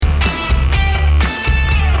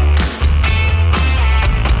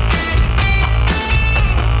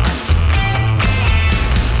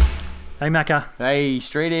Hey Macca, Hey,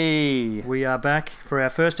 Streety. we are back for our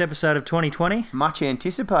first episode of 2020. Much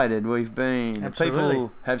anticipated. We've been. Absolutely. The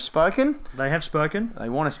people have spoken. They have spoken, They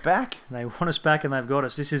want us back. they want us back, and they've got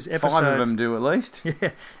us. This is episode... 5 of them do at least.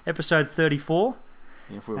 Yeah, episode 34.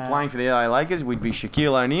 If we were playing for the LA Lakers, we'd be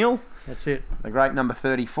Shaquille O'Neal, That's it. the great number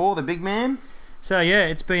 34, the big man. So yeah,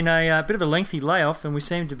 it's been a bit of a lengthy layoff, and we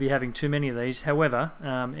seem to be having too many of these. However,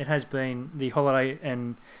 it has been the holiday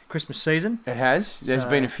and Christmas season. It has. There's So-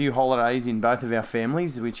 been a few holidays in both of our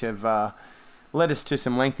families, which have led us to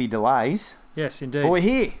some lengthy delays. Yes, indeed. But we're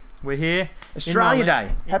here. We're here. Australia In the-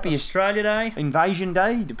 Day. Happy Australia Day. Invasion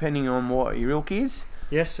Day, depending on what your ilk is.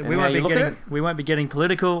 Yes, And we how won't you be look at getting it? we won't be getting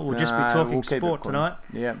political. We'll just be No, talking we'll keep it sport clean. tonight.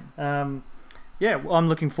 Yeah. Yeah, well, I'm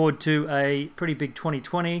looking forward to a pretty big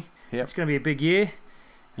 2020. Yep. It's going to be a big year.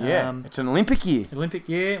 Yeah. It's an Olympic year. Olympic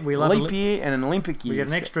year. We A love leap year and an Olympic year. We get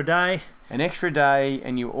an extra day. An extra day,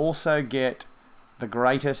 and you also get the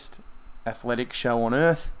greatest athletic show on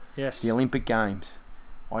earth, Yes. the Olympic Games.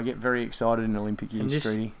 I get very excited in Olympic years,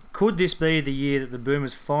 Streety. Could this be the year that the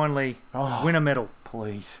Boomers finally win a medal?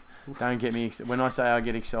 Please, don't get me excited. When I say I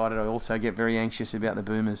get excited, I also get very anxious about the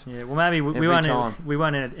Boomers. Yeah. Well, maybe we Every won't. time. We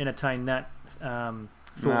won't entertain that thought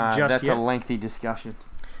Nah, just that's yet. a lengthy discussion.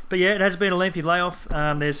 But yeah, it has been a lengthy layoff.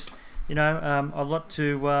 There's a lot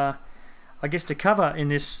to I guess to cover in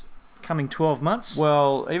this coming 12 months.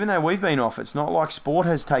 Well, even though we've been off, it's not like sport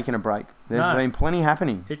has taken a break. There's No. been plenty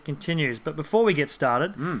happening. It continues. But before we get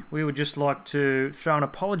started, we would just like to throw an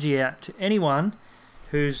apology out to anyone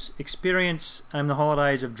whose experience in the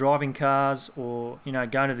holidays of driving cars or,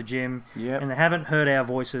 going to the gym Yep. and they haven't heard our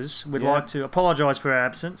voices. We'd Yep. like to apologise for our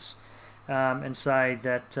absence and say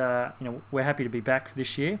that, we're happy to be back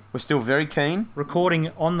this year. We're still very keen. Recording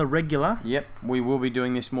on the regular. Yep, we will be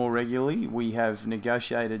doing this more regularly. We have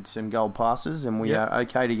negotiated some gold passes, and we Yep. are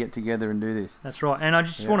okay to get together and do this. That's right. And I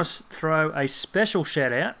just Yep. want to throw a special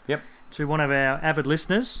shout out Yep. to one of our avid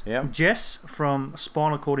listeners, Yep. Jess from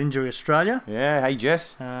Spinal Cord Injury Australia. Yeah, hey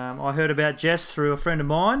Jess. I heard about Jess through a friend of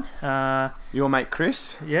mine. Your mate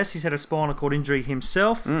Chris. Yes, he's had a spinal cord injury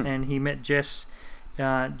himself, Mm. and he met Jess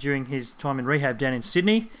during his time in rehab down in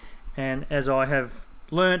Sydney. And as I have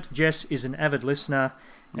learnt, Jess is an avid listener,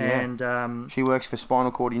 Yeah. and She works for Spinal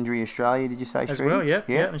Cord Injury Australia, did you say, as Streety? well, yep,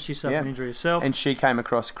 Yeah. and she suffered Yep. an injury herself. And she came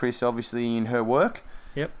across Chris, obviously, in her work.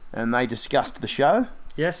 Yep. And they discussed the show.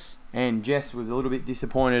 Yes, And Jess was a little bit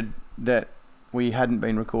disappointed that we hadn't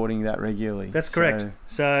been recording that regularly. that's correct.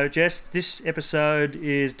 So, Jess, this episode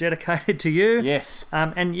is dedicated to you. Yes.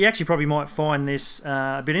 And you actually probably might find this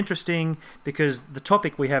a bit interesting because the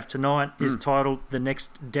topic we have tonight is titled "The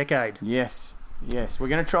Next Decade." Yes. Yes. We're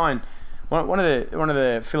going to try and... One of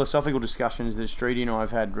the philosophical discussions that Streety and I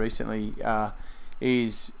have had recently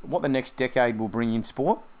is what the next decade will bring in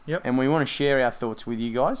sport. Yep. And we want to share our thoughts with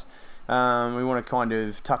you guys. We want to kind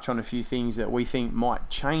of touch on a few things that we think might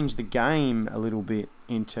change the game a little bit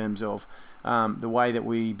in terms of the way that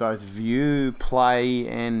we both view, play,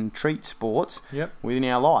 and treat sports Yep. within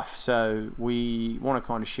our life. So we want to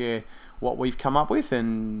kind of share what we've come up with,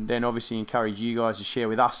 and then obviously encourage you guys to share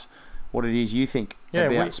with us what it is you think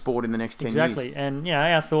about sport in the next 10 years. Exactly, and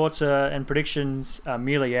our thoughts and predictions are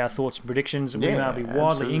merely our thoughts and predictions. We Yeah, may be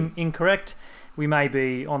wildly absolutely. incorrect. We may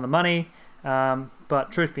be on the money,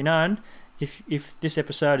 but truth be known, if this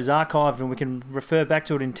episode is archived and we can refer back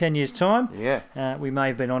to it in 10 years' time, Yeah. we may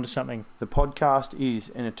have been onto something. The podcast is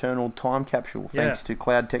an eternal time capsule thanks to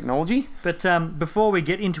cloud technology. But before we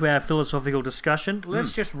get into our philosophical discussion,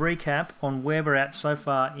 let's just recap on where we're at so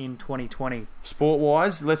far in 2020.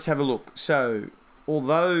 Sport-wise, let's have a look. So,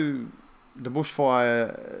 although the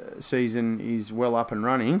bushfire season is well up and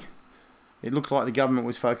running, it looked like the government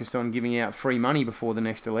was focused on giving out free money before the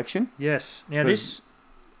next election. Yes. Now this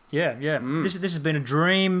has been a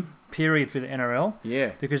dream period for the NRL.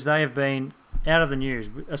 Yeah. Because they have been out of the news.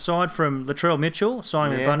 Aside from Latrell Mitchell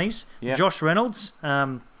signing with Bunnies, Yeah. Josh Reynolds,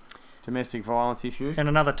 Domestic violence issues. and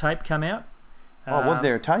another tape come out. Was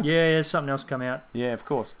there a tape? Yeah, something else come out. Yeah, of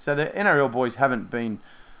course. So the NRL boys haven't been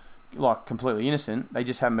completely innocent. They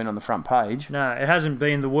just haven't been on the front page. No, it hasn't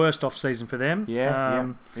been the worst off season for them. Yeah.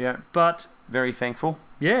 But Very thankful.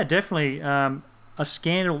 yeah, definitely a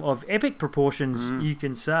scandal of epic proportions, you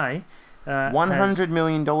can say. $100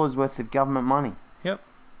 million worth of government money. Yep.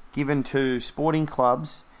 Given to sporting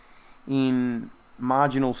clubs in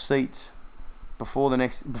marginal seats before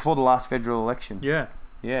the last federal election. Yeah.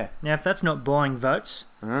 Yeah. Now, if that's not buying votes,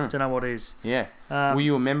 don't know what is. Yeah. Were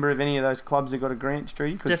you a member of any of those clubs that got a grant,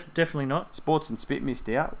 Street? Definitely not. Sports and Spit missed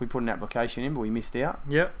out. We put an application in, but we missed out.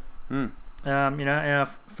 Yep. Our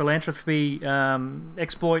philanthropy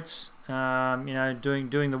exploits,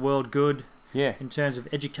 doing the world good, Yeah. in terms of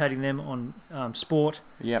educating them on sport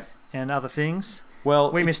Yep. and other things.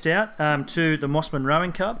 Well, We missed out to the Mossman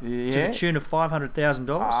Rowing Cup to Yeah. the tune of $500,000.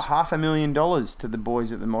 $500,000 to the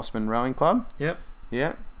boys at the Mossman Rowing Club. Yep.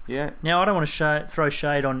 Yeah. Yeah. Now, I don't want to throw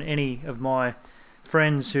shade on any of my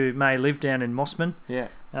friends who may live down in Mossman. Yeah.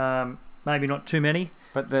 Maybe not too many.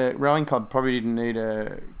 But the rowing club probably didn't need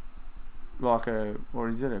a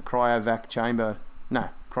cryovac chamber. No,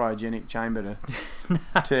 cryogenic chamber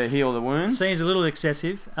to heal the wounds. Seems a little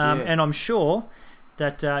excessive. Yeah. And I'm sure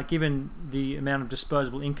that given the amount of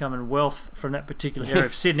disposable income and wealth from that particular area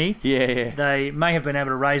of Sydney, Yeah. they may have been able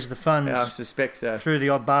to raise the funds I suspect so. through the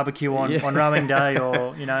odd barbecue on rowing day,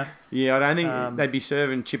 or Yeah, I don't think they'd be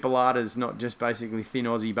serving chipolatas, not just basically thin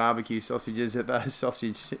Aussie barbecue sausages at those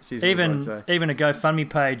sausage sizzles. I'd say. even a GoFundMe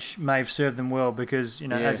page may have served them well, because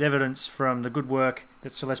as evidence from the good work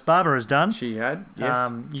that Celeste Barber has done, She had,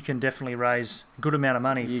 yes. you can definitely raise a good amount of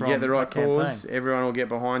money You from get the right that campaign. cause, everyone will get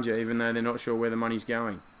behind you, even though they're not sure where the money's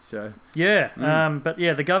going. So But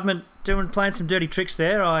the government playing some dirty tricks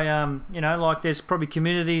there. Like there's probably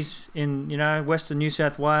communities in Western New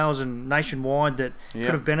South Wales and nationwide that could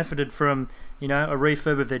have benefited from a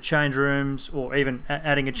refurb of their change rooms, or even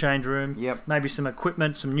adding a change room. Yep. Maybe some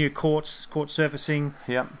equipment, some new court surfacing,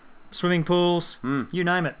 Yep. swimming pools, you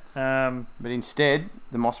name it. But instead,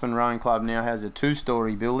 the Mossman Rowing Club now has a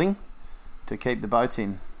 2-story building to keep the boats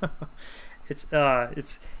in. It's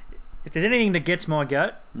if there's anything that gets my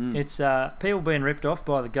goat, it's people being ripped off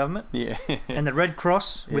by the government, Yeah. and the Red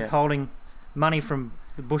Cross withholding money from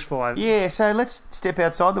the bushfire. Yeah, so let's step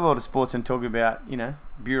outside the world of sports and talk about,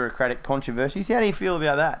 bureaucratic controversies. How do you feel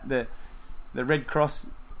about that? The Red Cross,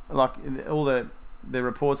 like all the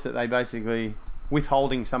reports that they basically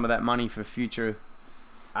withholding some of that money for future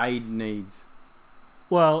aid needs.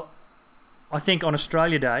 Well, I think on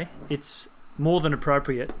Australia Day, it's more than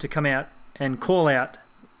appropriate to come out and call out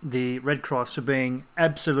the Red Cross for being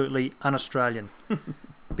absolutely un-Australian.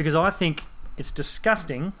 Because I think it's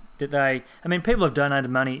disgusting that people have donated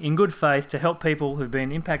money in good faith to help people who've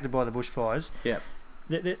been impacted by the bushfires. Yeah.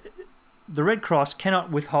 The Red Cross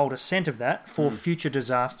cannot withhold a cent of that for future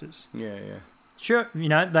disasters. Yeah. Sure,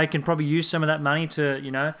 they can probably use some of that money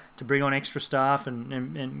to bring on extra staff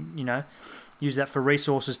and use that for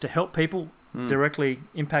resources to help people directly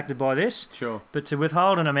impacted by this. Sure. But to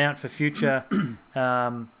withhold an amount for future,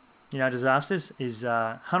 disasters is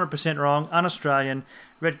 100% wrong, un-Australian.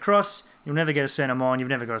 Red Cross, you'll never get a cent of mine. You've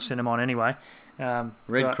never got a cent of mine anyway.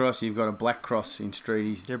 Red Cross, you've got a Black Cross in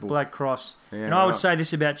Streety's. They're Black Cross. Yeah, and I would say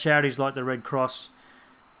this about charities like the Red Cross: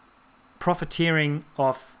 profiteering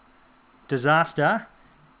off disaster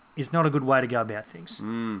is not a good way to go about things.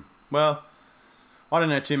 Well, I don't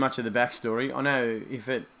know too much of the backstory. I know if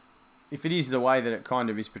it is the way that it kind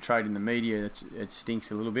of is portrayed in the media, it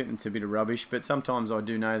stinks a little bit and it's a bit of rubbish. But sometimes I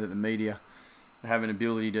do know that the media have an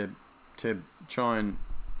ability to try and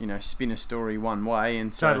spin a story one way,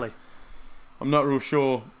 and so Totally. I'm not real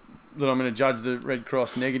sure that I'm going to judge the Red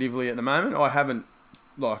Cross negatively at the moment. I haven't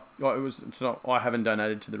I haven't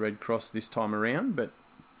donated to the Red Cross this time around, but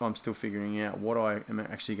I'm still figuring out what I am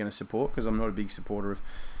actually going to support, because I'm not a big supporter of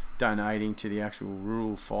donating to the actual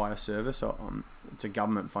rural fire service. It's a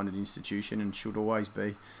government-funded institution and should always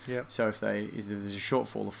be. Yep. So if there's a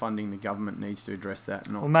shortfall of funding, the government needs to address that.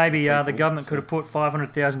 Or maybe the government could have put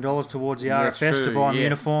 $500,000 towards the That's RFS to true, buy them yes.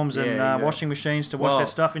 uniforms and exactly. washing machines to wash their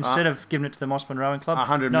stuff, instead of giving it to the Mossman Rowing Club.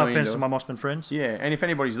 $100 No million. offence to my Mossman friends. Yeah, and if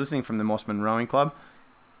anybody's listening from the Mossman Rowing Club,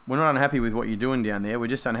 we're not unhappy with what you're doing down there. We're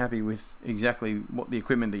just unhappy with exactly what the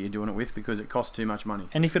equipment that you're doing it with, because it costs too much money.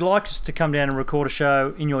 And if you'd like us to come down and record a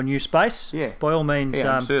show in your new space, by all means,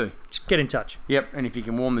 absolutely. just get in touch. Yep, and if you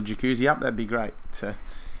can warm the jacuzzi up, that'd be great. So,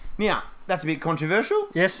 now, that's a bit controversial.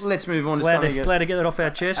 Yes. Let's move on to something glad to get that off our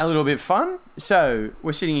chest. a little bit fun. So,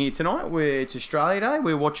 we're sitting here tonight. It's Australia Day.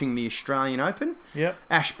 We're watching the Australian Open. Yep.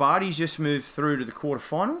 Ash Barty's just moved through to the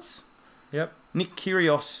quarterfinals. Yep. Nick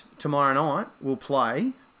Kyrgios tomorrow night will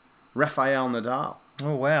play Rafael Nadal.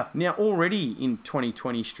 Oh, wow. Now, already in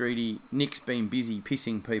 2020, Streety, Nick's been busy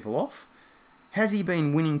pissing people off. Has he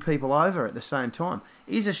been winning people over at the same time?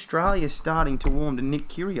 Is Australia starting to warm to Nick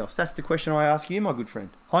Kyrgios? That's the question I ask you, my good friend.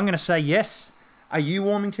 I'm going to say yes. Are you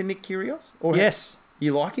warming to Nick Kyrgios? Or Yes.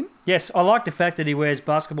 You like him? Yes, I like the fact that he wears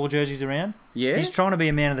basketball jerseys around. Yeah? He's trying to be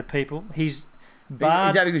a man of the people. He's Is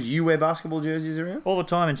barred that because you wear basketball jerseys around? all the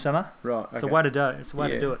time in summer. Right, It's a way to do it. It's a way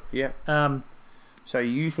to do it. Yeah. So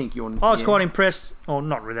you think you're... I was quite impressed, or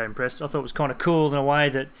not really impressed. I thought it was kind of cool in a way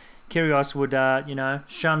that Kyrgios would,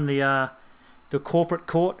 shun the the corporate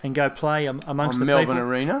court and go play amongst the Melbourne people.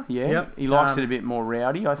 Arena, yeah. Yep. He likes it a bit more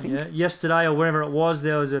rowdy, I think. Yeah, yesterday or wherever it was,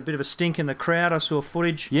 there was a bit of a stink in the crowd. I saw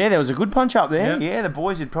footage. Yeah, there was a good punch up there. Yep. Yeah, the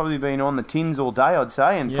boys had probably been on the tins all day, I'd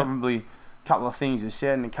say, and Yep. probably a couple of things were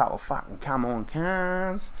said and a couple of fucking come on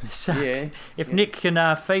cars. So Yeah. if Nick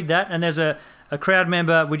can feed that, and there's a crowd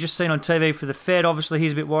member we just seen on TV for the Fed. Obviously,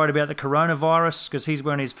 he's a bit worried about the coronavirus because he's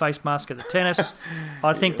wearing his face mask at the tennis.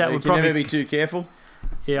 I think that You would can probably never be too careful.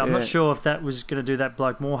 Yeah, I'm Yeah. not sure if that was going to do that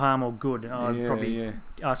bloke more harm or good. I'd probably yeah.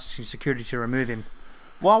 ask security to remove him.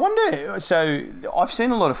 Well, I wonder. So I've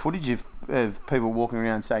seen a lot of footage of people walking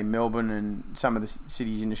around, say Melbourne and some of the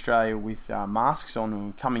cities in Australia with masks on,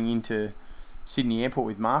 or coming into Sydney Airport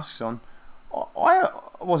with masks on. I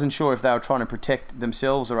wasn't sure if they were trying to protect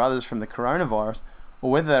themselves or others from the coronavirus,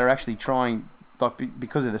 or whether they were actually trying, like,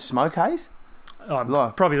 because of the smoke haze.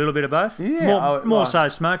 Like- Probably a little bit of both. Yeah, more like- so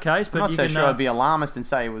smoke haze, but I'm not you so can sure I'd be alarmist and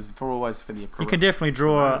say it was always for the. you can definitely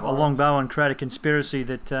draw a long bow and create a conspiracy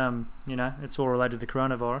that it's all related to the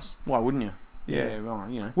coronavirus. Why wouldn't you? Yeah. Yeah, well,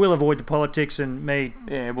 you know. We'll avoid the politics and me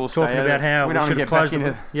Yeah, we'll talking stay out about of it. how we we don't should get have closed back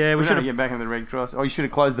into. Yeah, we we should don't have get back into the Red Cross. Oh, you should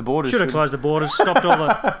have closed the borders. should have shouldn't closed the borders, stopped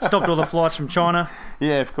all the flights from China. you?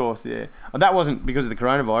 Yeah, of course. Yeah, well, that wasn't because of the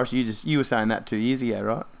coronavirus. You were saying that 2 years ago,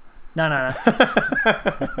 right? No.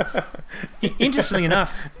 Interestingly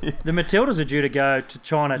enough, the Matildas are due to go to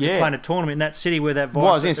China to Yeah. play in a tournament in that city where that Well,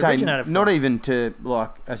 I was virus going to say, originated from. not even to like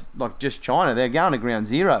just China. They're going to ground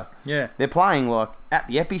zero. Yeah. They're playing like at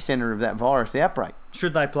the epicenter of that virus outbreak.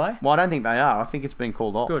 Should they play? Well, I don't think they are. I think it's been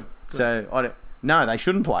called off. Good. So no, they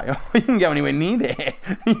shouldn't play. You can go anywhere near there.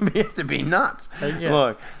 You have to be nuts. Yeah.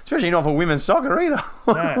 Look, especially not for women's soccer either.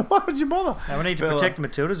 No. Why would you bother? Now, we need to But, protect the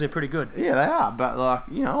Matildas. They're pretty good. Yeah, they are, but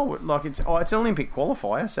it's an Olympic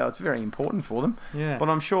qualifier, so it's very important for them. Yeah. But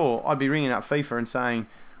I'm sure I'd be ringing up FIFA and saying,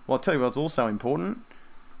 well, I'll tell you what's also important.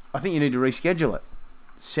 I think you need to reschedule it.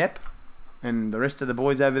 Sepp and the rest of the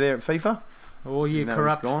boys over there at FIFA. Or you that was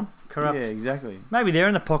corrupt. gone. Corrupt. Yeah, exactly. Maybe they're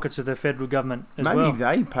in the pockets of the federal government as Maybe well.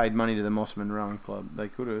 they paid money to the Mossman Rowing Club. They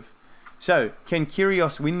could have. So, can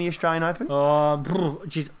Kyrgios win the Australian Open?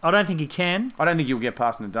 Geez, I don't think he can. I don't think he'll get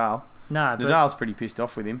past Nadal. No, but Nadal's pretty pissed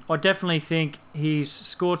off with him. I definitely think he's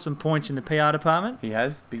scored some points in the PR department. He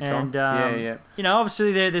has, big time. And, yeah.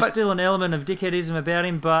 obviously there's But- still an element of dickheadism about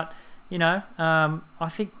him, but, I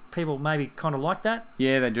think people maybe kind of like that.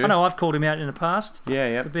 Yeah, they do. I know I've called him out in the past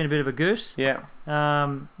Yeah, for being a bit of a goose. yeah. You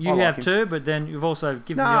I like have him. too, but then you've also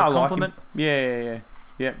given No, me I a like compliment. him.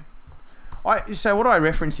 Yeah. So what I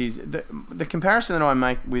reference is the comparison that I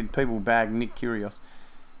make with people bag Nick Kyrgios.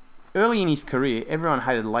 Early in his career, everyone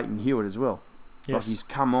hated Leighton Hewitt as well. Like Yes. his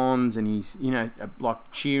come-ons and his, like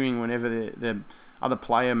cheering whenever the other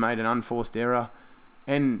player made an unforced error.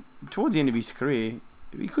 And towards the end of his career,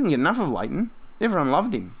 he couldn't get enough of Leighton. Everyone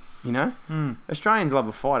loved him, Australians love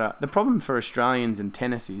a fighter. The problem for Australians and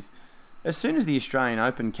tennis is, as soon as the Australian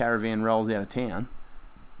Open caravan rolls out of town,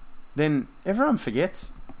 then everyone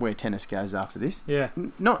forgets where tennis goes after this. Yeah.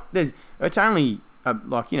 It's only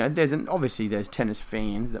obviously there's tennis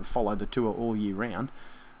fans that follow the tour all year round,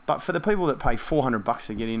 but for the people that pay $400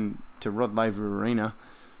 to get in to Rod Laver Arena,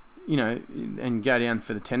 and go down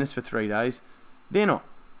for the tennis for 3 days,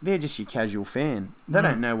 they're just your casual fan. They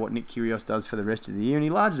don't know what Nick Kyrgios does for the rest of the year, and he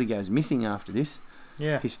largely goes missing after this,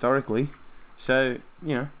 Yeah. historically. So,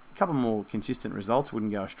 a couple more consistent results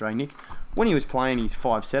wouldn't go astray, Nick. When he was playing his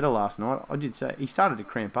 5-setter last night, I did say he started to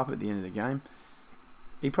cramp up at the end of the game.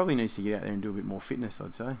 He probably needs to get out there and do a bit more fitness,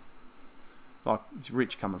 I'd say. Like, it's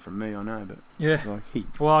rich coming from me, I know, but Yeah. like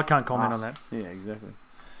Well, I can't comment on that. Yeah, exactly.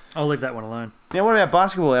 I'll leave that one alone. Now, what about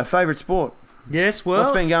basketball, our favourite sport? Yes, well,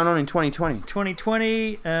 What's been going on in 2020?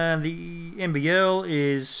 2020, the NBL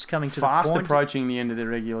is coming to Fast the point. approaching the end of the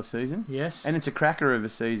regular season. Yes. And it's a cracker of a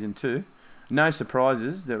season too. No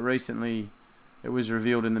surprises that recently it was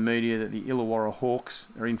revealed in the media that the Illawarra Hawks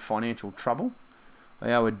are in financial trouble.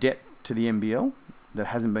 They owe a debt to the NBL that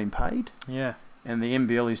hasn't been paid, Yeah. and the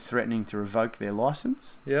NBL is threatening to revoke their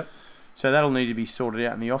licence. Yep. So that'll need to be sorted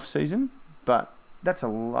out in the off-season, but that's a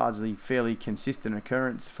largely fairly consistent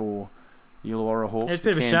occurrence for the Illawarra Hawks, It's a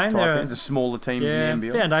bit of a Cairns shame. They're Taipans, the smaller teams Yeah, in the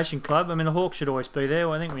NBL. foundation club. I mean, the Hawks should always be there.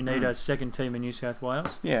 Well, I think we need a second team in New South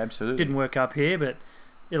Wales. Yeah, absolutely. Didn't work up here, but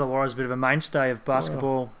Illawarra's a bit of a mainstay of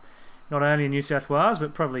basketball, not only in New South Wales,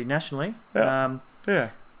 but probably nationally. Yeah. Yeah.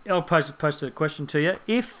 I'll post a question to you.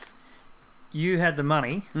 If you had the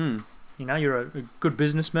money, you're a good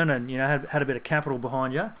businessman and, had a bit of capital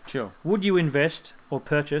behind you, Sure. would you invest or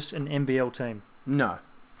purchase an NBL team? No.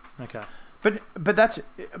 Okay. But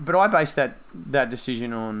I base that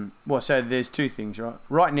decision on, so there's two things, right?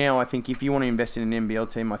 Right now, I think if you want to invest in an NBL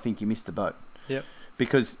team, I think you missed the boat. Yep.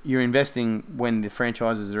 because you're investing when the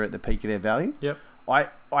franchises are at the peak of their value. Yep. I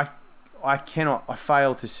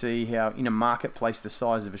fail to see how in a marketplace the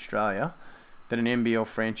size of Australia that an NBL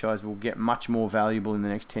franchise will get much more valuable in the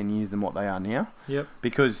next 10 years than what they are now. Yep.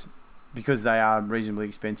 Because they are reasonably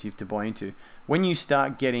expensive to buy into. When you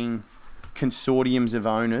start getting consortiums of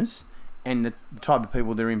owners, and the type of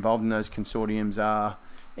people that are involved in those consortiums are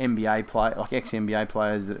ex-NBA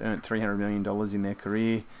players that earned $300 million in their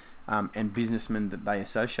career, and businessmen that they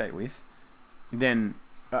associate with, then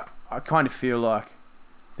I kind of feel like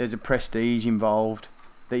there's a prestige involved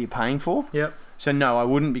that you're paying for. Yep. So no, I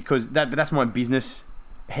wouldn't, because but that's my business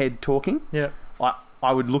head talking. Yep.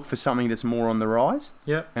 I would look for something that's more on the rise.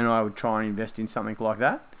 Yep. And I would try and invest in something like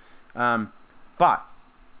that. But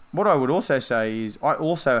what I would also say is I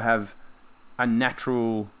also have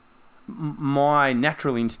my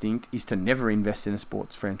natural instinct is to never invest in a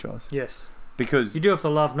sports franchise. Yes. Because you do it for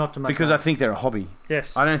love, not to make because money. I think they're a hobby.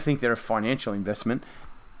 Yes. I don't think they're a financial investment.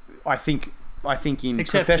 I think in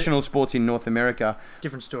Except professional sports in North America,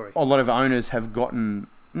 different story. a lot of owners have gotten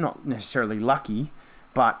not necessarily lucky,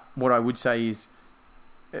 but what I would say is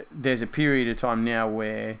there's a period of time now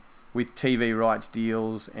where with TV rights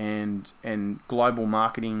deals and global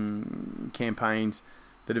marketing campaigns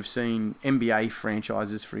that have seen NBA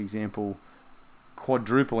franchises, for example,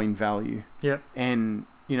 quadruple in value. Yep.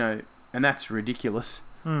 And that's ridiculous.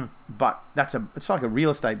 Mm. But it's like a real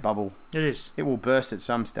estate bubble. It is. It will burst at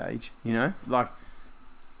some stage, Like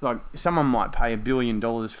someone might pay $1 billion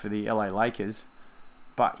for the LA Lakers,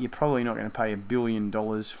 but you're probably not going to pay $1 billion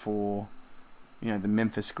for, the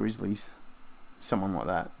Memphis Grizzlies, someone like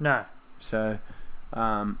that. No. So,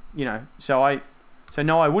 no,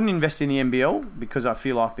 I wouldn't invest in the NBL because I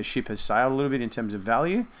feel like the ship has sailed a little bit in terms of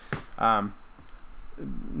value.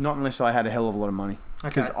 Not unless I had a hell of a lot of money.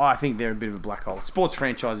 Because I think they're a bit of a black hole. Sports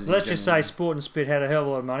franchises. Let's just say Sport and Spit had a hell of a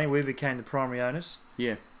lot of money. We became the primary owners.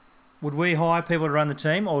 Yeah. Would we hire people to run the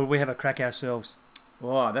team, or would we have a crack ourselves?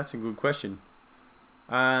 Oh, that's a good question.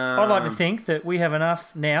 I'd like to think that we have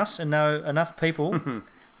enough nous and know enough people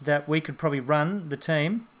that we could probably run the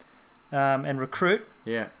team and recruit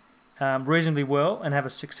reasonably well and have a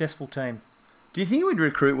successful team. Do you think we'd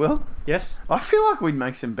recruit well? Yes. I feel like we'd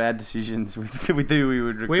make some bad decisions with who we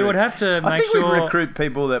would recruit. We would have to make sure... we'd recruit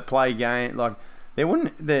people that play game. Like,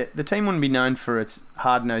 the team wouldn't be known for its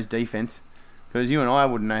hard-nosed defense, because you and I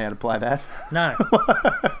wouldn't know how to play that. No.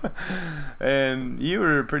 And you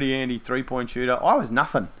were a pretty handy three-point shooter. I was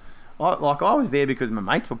nothing. I was there because my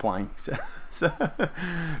mates were playing. So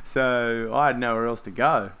I had nowhere else to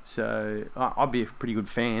go. So I'd be a pretty good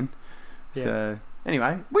fan. Yeah. So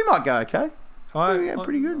anyway, we might go okay.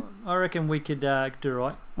 Pretty good. I reckon we could do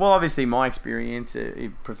right. Well, obviously, my experience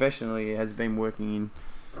professionally has been working in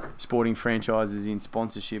sporting franchises in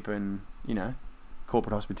sponsorship and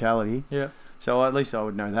corporate hospitality. Yeah. So at least I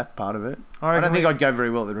would know that part of it. I don't think I'd go very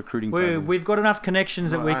well at the recruiting table. We've got enough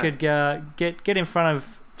connections that we could get in front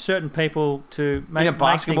of certain people to make. In a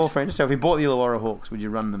basketball franchise. So if you bought the Illawarra Hawks, would you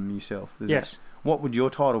run them yourself? Yes. What would your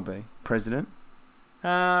title be? President?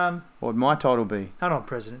 What would my title be? I'm not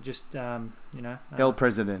president, just El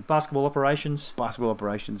President. Basketball operations. Basketball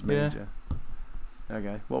operations manager. Yeah.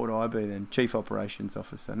 Okay. What would I be then? Chief operations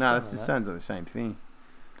officer. No, that sounds like the same thing.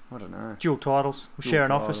 I don't know. Dual titles. We'll share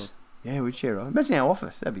an office. Yeah, we'd share. Imagine our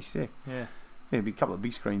office. That'd be sick. Yeah. There'd be a couple of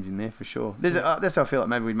big screens in there for sure. That's how I feel like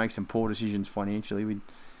maybe we'd make some poor decisions financially.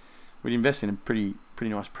 We'd invest in a pretty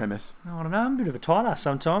nice premise. I don't know. I'm a bit of a tight ass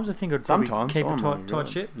sometimes. I think I'd probably keep a tight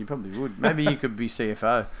ship. You probably would. Maybe you could be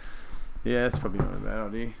CFO. Yeah, that's probably not a bad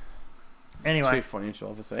idea. Anyway. Chief financial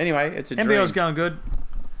officer. Anyway, it's a dream. NBL's going good.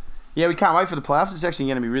 Yeah, we can't wait for the playoffs. It's actually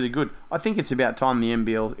going to be really good. I think it's about time the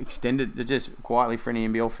NBL extended. Just quietly for any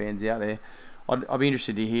NBL fans out there, I'd be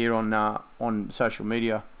interested to hear on social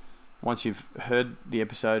media, once you've heard the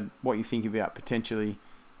episode, what you think about potentially.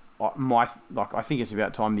 I think it's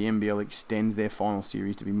about time the NBL extends their final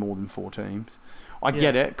series to be more than 4 teams. I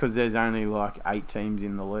get it, because there's only 8 teams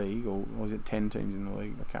in the league, or was it 10 teams in the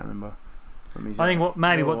league? I can't remember. I think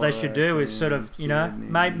what they should do is sort of,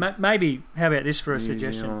 Sydney, maybe, how about this for a New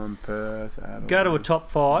suggestion? Zealand, Perth, Adelaide, go to a top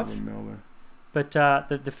 5, Melbourne. But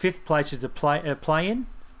the 5th place is the play-in,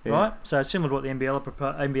 right? So similar to what the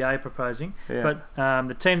NBA are proposing. Yeah. But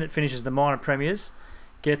the team that finishes the minor premiers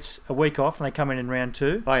gets a week off, and they come in round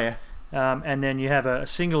 2. Oh, yeah. And then you have a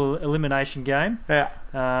single elimination game. Yeah.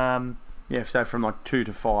 So from 2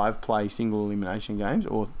 to 5 play single elimination games,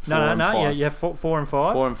 or 4 and 5. Yeah, you have 4 and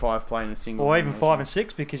 5. 4 and 5 playing a single. Or even 5 and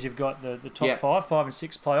 6, because you've got the top 5 and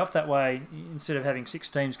 6 play off. That way, instead of having 6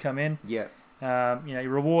 teams come in, you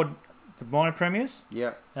reward the minor premiers.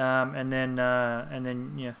 Yeah. And then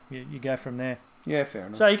you go from there. Yeah, fair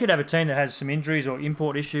enough. So you could have a team that has some injuries or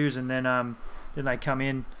import issues, and then they come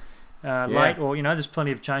in late, or there's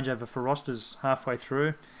plenty of changeover for rosters halfway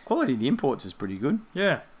through. Quality of the imports is pretty good.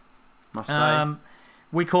 Yeah, must say.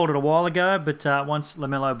 We called it a while ago, but once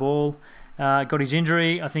LaMelo Ball got his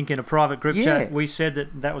injury, I think in a private group chat, we said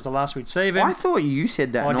that was the last we'd see of him. I thought you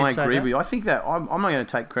said that, and I agree with you. I think that I'm not going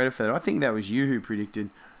to take credit for that. I think that was you who predicted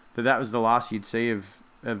that was the last you'd see of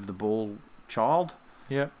the Ball child.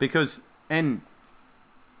 Yeah. Because and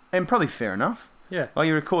probably fair enough. Yeah. Like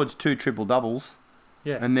he records 2 triple doubles.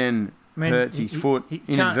 Yeah. And then hurts his foot he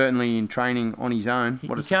inadvertently in training on his own.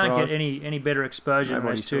 What a surprise. He can't get any better exposure in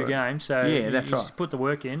those 2 games. So that's right. He's put the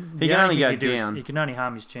work in. He can only go down. He can only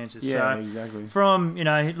harm his chances. Yeah, so exactly. From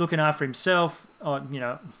looking after himself,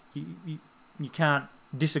 you can't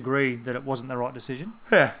disagree that it wasn't the right decision.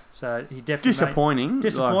 Yeah. So he definitely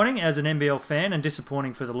disappointing as an NBL fan, and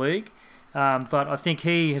disappointing for the league. But I think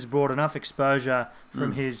he has brought enough exposure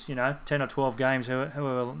from his 10 or 12 games,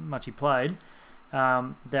 however much he played,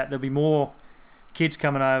 that there'll be more kids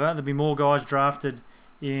coming over. There'll be more guys drafted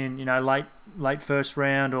in late first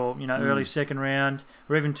round or early second round,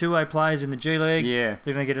 or even 2A players in the G League. Yeah,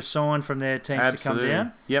 they're going to get a sign from their teams Absolutely. to come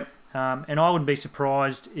down. Yep. And I wouldn't be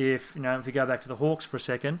surprised if we go back to the Hawks for a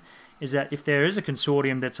second, is that if there is a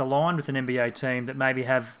consortium that's aligned with an NBA team that maybe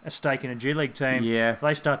have a stake in a G League team,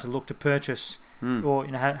 they start to look to purchase or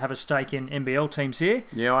have a stake in NBL teams here.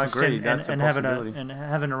 Yeah, I agree. That's a possibility.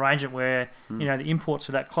 Have an arrangement where the imports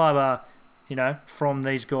of that club are from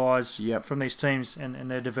these guys, from these teams, and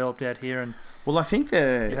they're developed out here. And well, I think you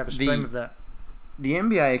have a stream of that. The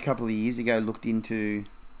NBA a couple of years ago looked into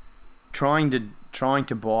trying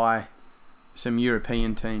to buy some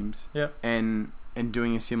European teams, and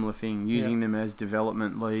doing a similar thing, using them as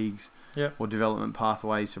development leagues, or development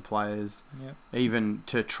pathways for players, even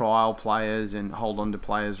to trial players and hold on to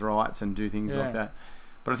players' rights and do things like that.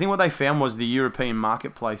 But I think what they found was the European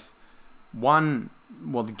marketplace.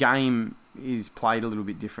 The game is played a little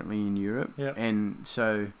bit differently in Europe, and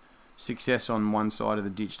so success on one side of the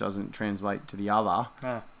ditch doesn't translate to the other.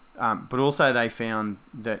 But also they found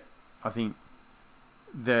that I think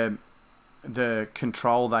the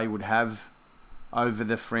control they would have over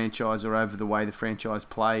the franchise or over the way the franchise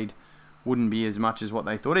played wouldn't be as much as what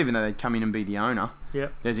they thought, even though they'd come in and be the owner.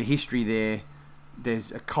 There's a history there.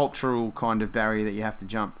 There's a cultural kind of barrier that you have to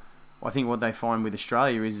jump. I think what they find with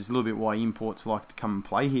Australia is a little bit why imports like to come and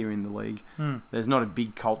play here in the league. There's not a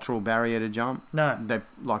big cultural barrier to jump. No. They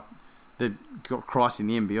Christ in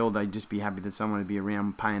the NBL, they'd just be happy that someone would be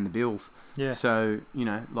around paying the bills. Yeah. So,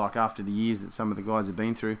 after the years that some of the guys have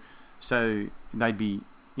been through, so they'd be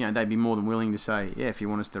more than willing to say, if you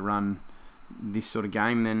want us to run this sort of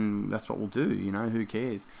game, then that's what we'll do. Who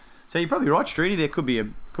cares? So you're probably right, Streety. There could be a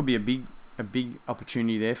big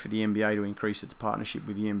opportunity there for the NBA to increase its partnership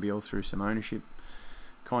with the NBL through some ownership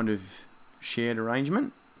kind of shared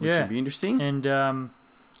arrangement, which would be interesting. And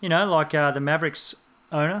the Mavericks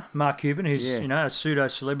owner, Mark Cuban, who's a pseudo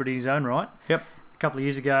celebrity in his own right. Yep. A couple of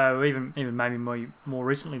years ago, or even maybe more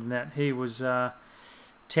recently than that, he was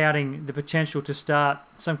touting the potential to start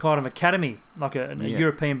some kind of academy, like a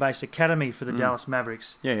European-based academy for the Dallas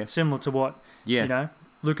Mavericks. Similar to what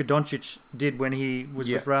Luka Doncic did when he was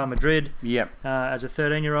with Real Madrid as a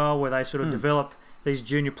 13-year-old, where they sort of develop these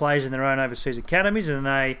junior players in their own overseas academies, and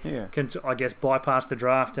they can, I guess, bypass the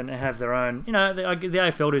draft and have their own. The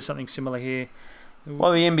AFL do something similar here.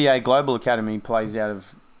 Well, the NBA Global Academy plays out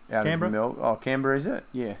of Canberra. Canberra, is it?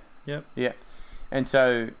 Yeah. Yep. Yeah. And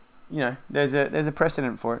so, there's a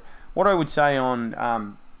precedent for it. What I would say on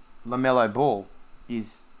LaMelo Ball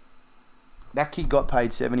is that kid got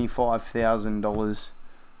paid $75,000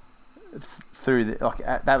 through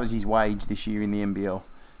that was his wage this year in the NBL.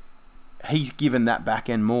 He's given that back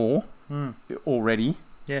and more already.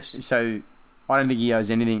 Yes. So I don't think he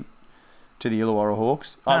owes anything to the Illawarra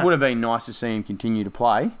Hawks. No. It would have been nice to see him continue to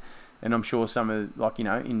play, and I'm sure some of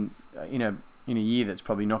in a year that's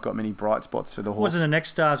probably not got many bright spots for the Hawks. Wasn't the next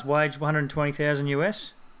star's wage $120,000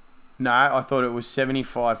 US? No, I thought it was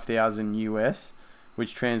 $75,000 US,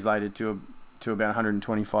 which translated to about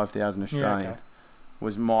 125,000 Australian. Yeah, okay.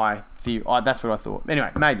 Was my theory. That's what I thought. Anyway,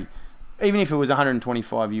 maybe even if it was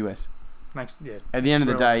 125 US. At the end of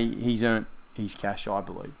the day, he's earned his cash, I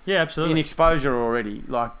believe. Yeah, absolutely. In exposure already,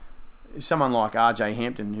 like someone like RJ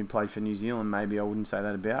Hampton who played for New Zealand, maybe I wouldn't say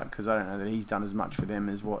that about, because I don't know that he's done as much for them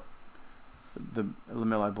as what the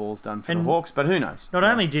LaMelo Ball's done for the Hawks. But who knows? Not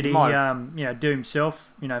only did he, do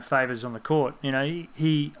himself, favours on the court.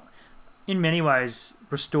 He in many ways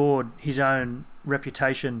restored his own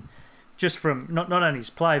reputation. Just from not only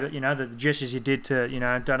his play, but the gestures he did to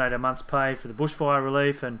donate a month's pay for the bushfire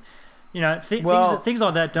relief, and things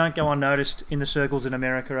like that don't go unnoticed in the circles in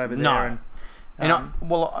America over there. No.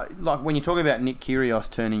 Like when you talk about Nick Kyrgios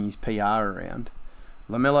turning his PR around,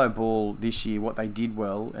 LaMelo Ball this year, what they did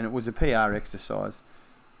well, and it was a PR exercise,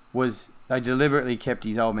 was they deliberately kept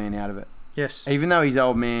his old man out of it. Yes. Even though his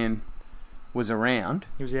old man was around.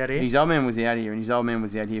 He was out here. His old man was out here, and his old man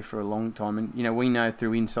was out here for a long time. And, we know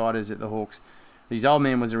through insiders at the Hawks, his old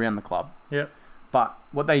man was around the club. Yep. But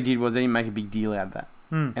what they did was they didn't make a big deal out of that.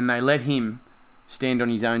 And they let him stand on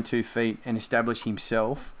his own 2 feet and establish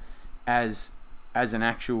himself as an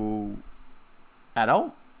actual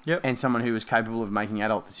adult. Yep. And someone who was capable of making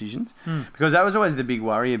adult decisions. Because that was always the big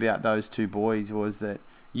worry about those two boys, was that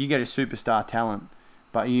you get a superstar talent,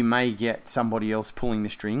 but you may get somebody else pulling the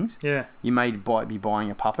strings. Yeah. You may be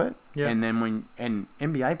buying a puppet. Yeah. And then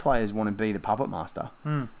NBA players want to be the puppet master.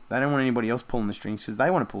 They don't want anybody else pulling the strings because they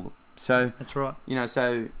want to pull them. So that's right.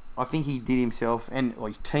 So I think he did himself, or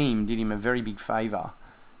his team did him a very big favour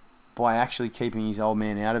by actually keeping his old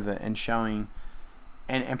man out of it and showing,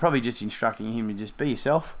 and probably just instructing him to just be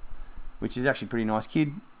yourself, which is actually a pretty nice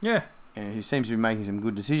kid. Yeah. And who seems to be making some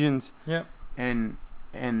good decisions. Yeah. And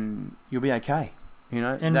you'll be okay.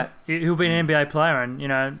 And he'll be an NBA player.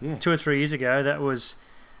 And 2 or 3 years ago, that was,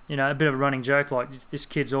 a bit of a running joke. Like, this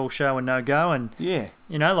kid's all show and no go. And yeah,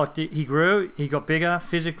 he grew, he got bigger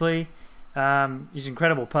physically. He's an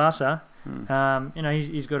incredible passer.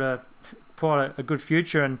 He's got quite a good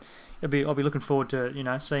future, and I'll be looking forward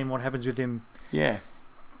to seeing what happens with him. Yeah.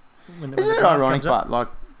 Isn't it ironic? But like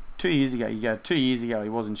 2 years ago, 2 years ago he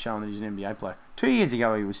wasn't showing that he's an NBA player. 2 years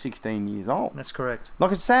ago he was 16 years old. That's correct.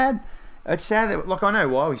 Like, it's sad. It's sad that, like, I know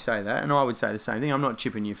why we say that, and I would say the same thing. I'm not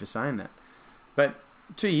chipping you for saying that, but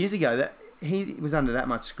 2 years ago that he was under that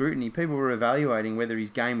much scrutiny. People were evaluating whether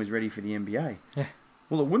his game was ready for the NBA. Yeah.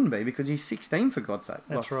 Well, it wouldn't be because he's 16, for God's sake.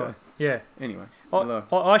 That's right. So, yeah. Anyway.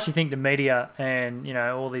 I actually think the media and,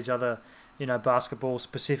 all these other,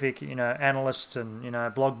 basketball-specific, analysts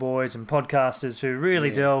and, blog boys and podcasters who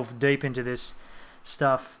really delve deep into this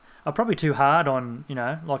stuff are probably too hard on,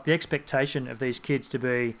 like the expectation of these kids to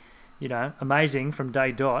be, amazing from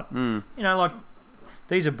day dot. Like,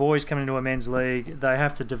 these are boys coming into a men's league. They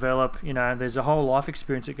have to develop, there's a whole life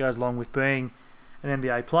experience that goes along with being an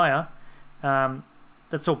NBA player.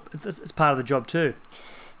 That's all. It's part of the job too.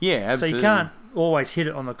 Yeah, absolutely. So you can't always hit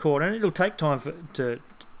it on the court, and it'll take time to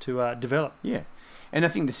develop. Yeah, and I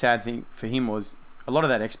think the sad thing for him was a lot of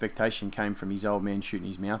that expectation came from his old man shooting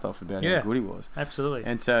his mouth off about how good he was. Absolutely.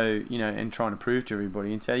 And so, and trying to prove to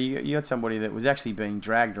everybody. And so you got somebody that was actually being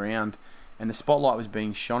dragged around, and the spotlight was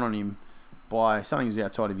being shone on him by something that was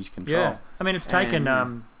outside of his control. Yeah, I mean, it's taken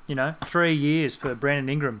 3 years for Brandon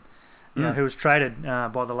Ingram, who was traded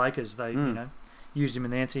by the Lakers. They used him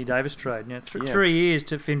in the Anthony Davis trade. 3 years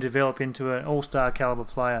for him to develop into an all-star caliber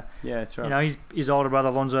player. Yeah, that's right. His older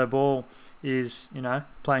brother Lonzo Ball is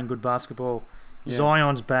playing good basketball. Yeah.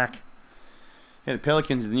 Zion's back. Yeah, the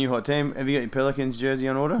Pelicans are the new hot team. Have you got your Pelicans jersey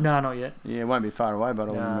on order? No, not yet. Yeah, it won't be far away, but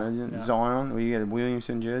I would imagine. No. Zion, will you get a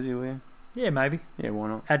Williamson jersey, will you? Yeah, maybe. Yeah, why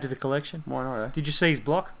not? Add to the collection. Why not, eh? Did you see his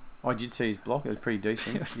block? I did see his block. It was pretty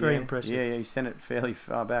decent. It was very impressive. Yeah, he sent it fairly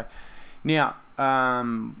far back. Now,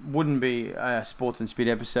 wouldn't be a Sports and Spit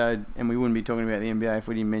episode, and we wouldn't be talking about the NBA if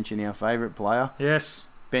we didn't mention our favourite player. Yes.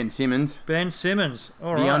 Ben Simmons. Ben Simmons.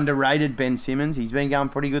 All right. The underrated Ben Simmons. He's been going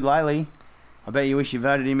pretty good lately. I bet you wish you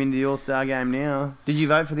voted him into the All-Star game now. Did you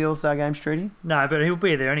vote for the All-Star game, Streety? No, but he'll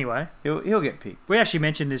be there anyway. He'll get picked. We actually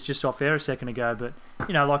mentioned this just off air a second ago, but,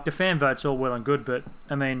 like the fan vote's all well and good, but,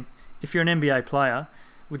 I mean, if you're an NBA player,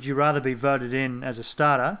 would you rather be voted in as a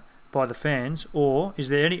starter by the fans, or is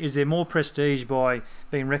there more prestige by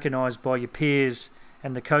being recognised by your peers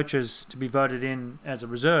and the coaches to be voted in as a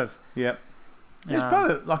reserve? Yep. It's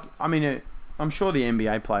probably, I'm sure the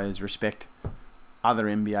NBA players respect other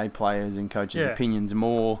NBA players and coaches' opinions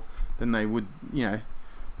more than they would,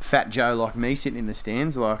 fat Joe like me sitting in the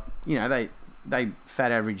stands. Like, they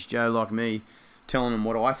fat average Joe like me telling them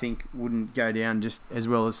what I think wouldn't go down just as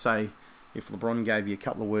well as, say, if LeBron gave you a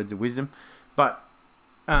couple of words of wisdom. But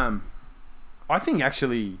I think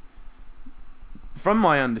actually, from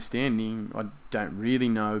my understanding, I don't really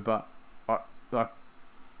know, but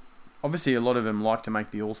obviously a lot of them like to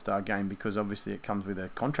make the All-Star game because obviously it comes with a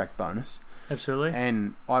contract bonus. Absolutely.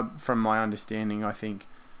 And from my understanding, I think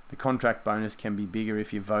the contract bonus can be bigger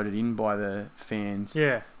if you're voted in by the fans.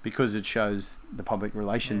 Yeah. Because it shows the public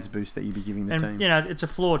relations boost that you'd be giving the team. It's a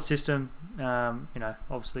flawed system.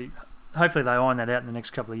 Obviously, hopefully they iron that out in the next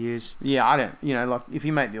couple of years. Yeah, I don't, if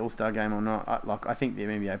you make the All-Star game or not, I think the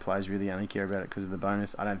NBA players really only care about it because of the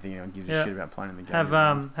bonus. I don't think anyone gives a shit about playing in the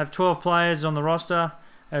game. Have 12 players on the roster,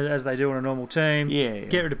 as they do on a normal team. Yeah.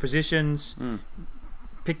 Get rid of positions.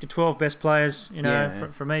 Pick the 12 best players,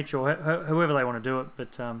 from each or whoever they want to do it.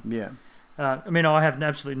 But I mean, I have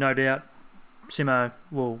absolutely no doubt Simo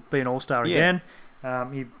will be an all-star again.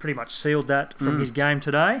 He pretty much sealed that from his game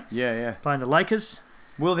today. Yeah. Playing the Lakers.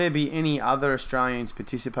 Will there be any other Australians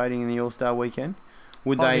participating in the All-Star weekend?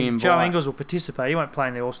 Would they invite... Joe Ingles will participate. He won't play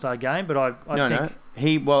in the All-Star game, but I think...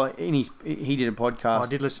 He did a podcast. I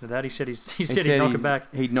did listen to that. He said he'd knock it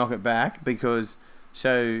back. He'd knock it back because...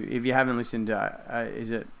 So, if you haven't listened to...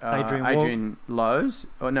 is it Adrian Lowe's?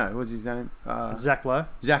 Oh, no, what's his name? Zach Lowe.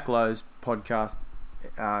 Zach Lowe's podcast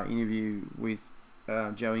interview with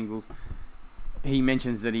Joe Ingles. He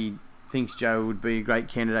mentions that he thinks Joe would be a great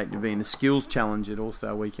candidate to be in the skills challenge at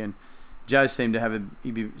All-Star Weekend. Joe seemed to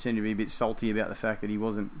be a bit salty about the fact that he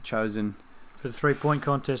wasn't chosen for the 3-point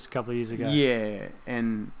contest a couple of years ago. Yeah,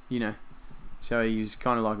 and so he was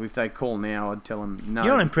kind of like, if they call now, I'd tell him no. You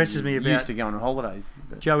know what impresses me about used to go on holidays.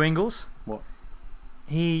 Joe Ingles? What?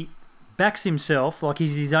 He backs himself like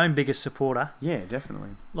he's his own biggest supporter. Yeah,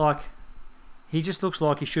 definitely. Like he just looks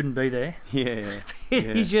like he shouldn't be there. Yeah.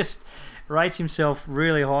 He just rates himself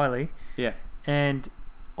really highly. Yeah. And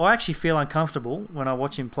I actually feel uncomfortable when I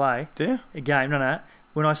watch him play. Do you? A game. No.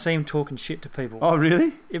 When I see him talking shit to people. Oh,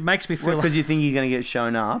 really? It makes me feel because you think he's going to get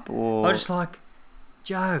shown up, or I'm just like,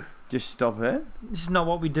 Joe, just stop it. This is not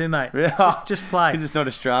what we do, mate. Really? Just play. Because it's not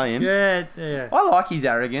Australian. Yeah. I like his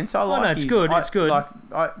arrogance. It's good. It's good.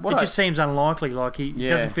 It just seems unlikely. Like he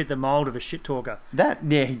doesn't fit the mould of a shit talker.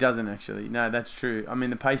 He doesn't actually. No, that's true. I mean,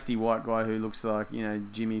 the pasty white guy who looks like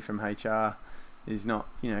Jimmy from HR is not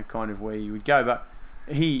kind of where you would go. But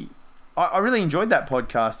I really enjoyed that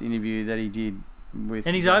podcast interview that he did with.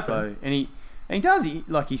 And he's Zach open. Lowe. And he does.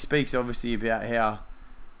 He speaks obviously about how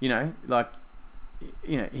he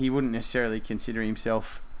wouldn't necessarily consider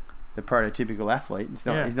himself the prototypical athlete. He's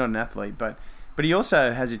not an athlete, but he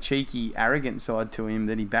also has a cheeky, arrogant side to him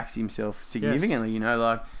that he backs himself significantly.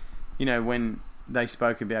 Yes. When they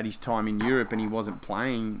spoke about his time in Europe and he wasn't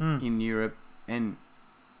playing in Europe, and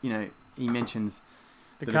he mentions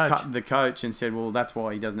the coach and said, well, that's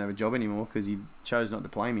why he doesn't have a job anymore, because he chose not to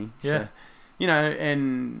play me. Yeah.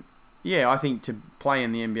 So, I think to play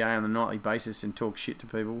in the NBA on a nightly basis and talk shit to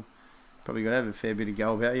people, probably got to have a fair bit of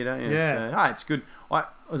go about you, don't you? Yeah. So, it's good.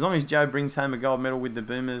 As long as Joe brings home a gold medal with the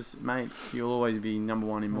Boomers, mate, you'll always be number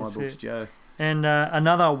one in my books, Joe. And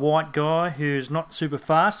another white guy who's not super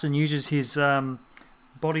fast and uses his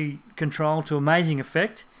body control to amazing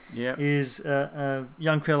effect is a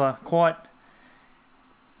young fella, quite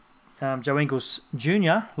Joe Ingles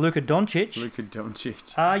Jr., Luka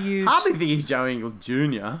Doncic. Are you... I hardly think he's Joe Ingles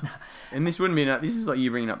Jr., and this wouldn't be this is like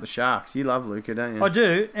you bringing up the Sharks. You love Luka, don't you? I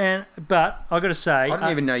do, but I got to say, I didn't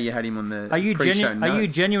even know you had him on the pre-show notes. Are you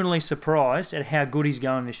genuinely surprised at how good he's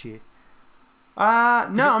going this year?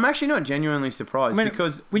 No, I'm actually not genuinely surprised,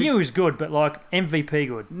 because we knew he was good, but like MVP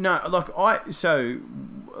good. No,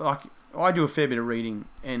 I do a fair bit of reading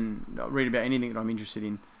and read about anything that I'm interested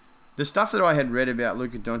in. The stuff that I had read about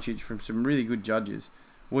Luka Doncic from some really good judges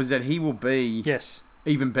was that he will be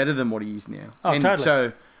even better than what he is now. Oh, totally.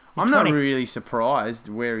 So I'm not really surprised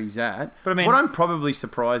where he's at. But I mean, what I'm probably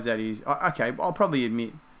surprised at is, I'll probably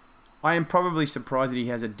admit, I am probably surprised that he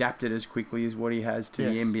has adapted as quickly as what he has to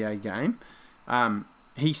the NBA game.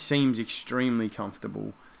 He seems extremely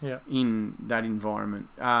comfortable in that environment.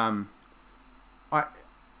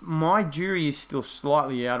 My jury is still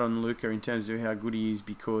slightly out on Luka in terms of how good he is,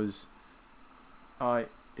 because I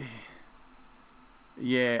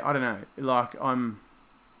don't know.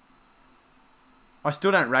 I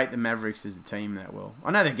still don't rate the Mavericks as a team that well. I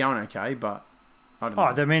know they're going okay, but I don't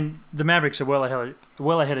know. I mean, the Mavericks are well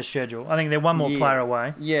ahead of schedule. I think they're one more player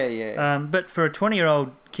away. Yeah. But for a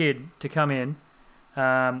 20-year-old kid to come in,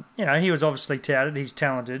 he was obviously touted. He's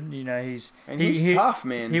talented. He's tough,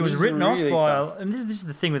 man. He was written off by, and this is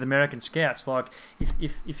the thing with American scouts. Like,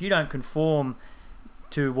 if you don't conform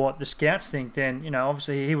to what the scouts think, then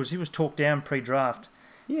obviously he was talked down pre-draft.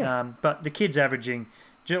 Yeah. But the kid's averaging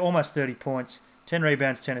almost 30 points, 10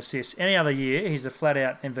 rebounds, 10 assists. Any other year, he's the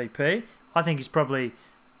flat-out MVP. I think he's probably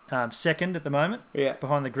second at the moment,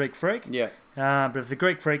 behind the Greek Freak. Yeah. But if the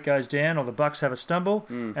Greek Freak goes down, or the Bucks have a stumble,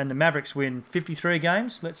 and the Mavericks win 53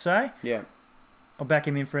 games, let's say, I'll back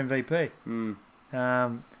him in for MVP. I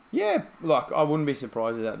wouldn't be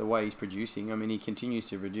surprised at that, the way he's producing. I mean, he continues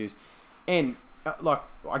to produce. And,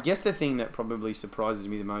 I guess the thing that probably surprises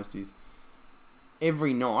me the most is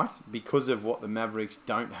every night, because of what the Mavericks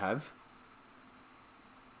don't have,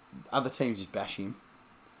 other teams just bash him.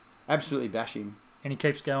 Absolutely bash him. And he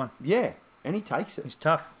keeps going. Yeah, and he takes it. He's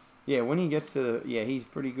tough. Yeah, when he gets to he's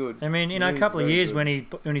pretty good. I mean, a couple of years when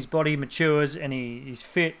his body matures and he's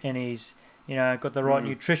fit and he's got the right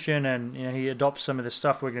nutrition and he adopts some of the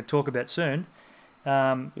stuff we're going to talk about soon.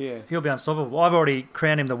 He'll be unstoppable. I've already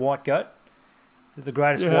crowned him the white goat, the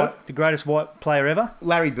greatest white player ever.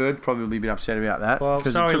 Larry Bird probably a bit upset about that. Well,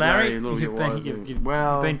 sorry, Larry, you've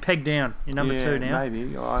been pegged down. You're number 2 now.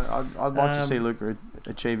 Maybe. I'd like to see Luca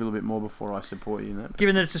achieve a little bit more before I support you in that.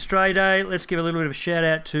 Given that it's Australia Day, let's give a little bit of a shout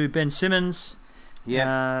out to Ben Simmons.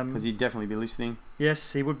 Yeah, because he'd definitely be listening.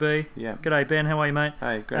 Yes, he would be. Yeah. G'day, Ben. How are you, mate?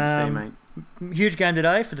 Hey, great to see you, mate. Huge game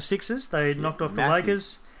today for the Sixers. They knocked off the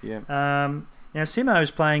Lakers. Yeah. Now,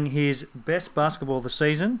 Simo's playing his best basketball of the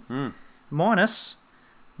season, minus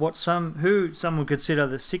who some would consider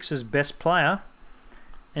the Sixers' best player,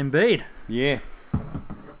 Embiid. Yeah.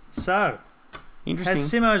 So, interesting.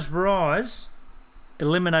 Has Simo's rise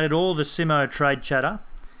eliminated all the Simo trade chatter,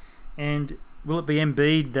 and will it be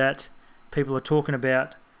Embiid that people are talking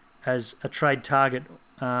about as a trade target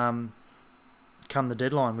come the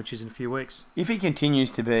deadline, which is in a few weeks? If he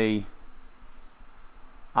continues to be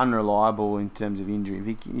unreliable in terms of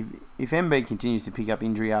injury, if Embiid continues to pick up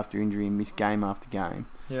injury after injury and miss game after game,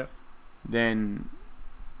 then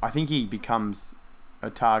I think he becomes a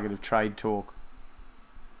target of trade talk.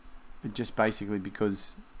 Just basically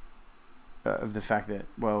because of the fact that,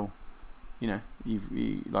 well,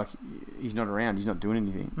 he's not around, he's not doing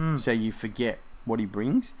anything, so you forget what he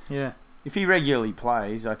brings. Yeah. If he regularly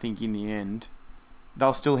plays, I think in the end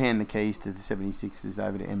they'll still hand the keys to the 76ers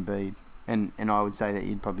over to Embiid. And I would say that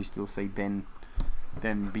you'd probably still see Ben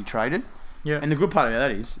then be traded. Yeah. And the good part of that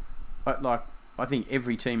is, I think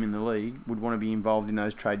every team in the league would want to be involved in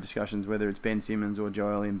those trade discussions, whether it's Ben Simmons or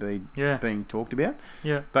Joel Embiid being talked about.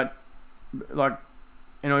 Yeah. But,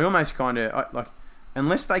 and I almost kind of,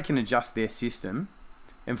 unless they can adjust their system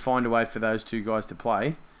and find a way for those two guys to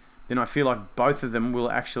play, then I feel like both of them will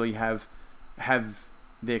actually have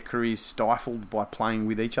their careers stifled by playing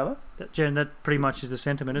with each other. That pretty much is the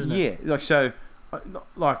sentiment, isn't it? Yeah,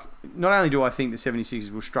 not only do I think the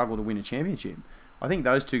 76ers will struggle to win a championship, I think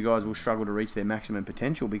those two guys will struggle to reach their maximum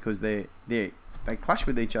potential because they clash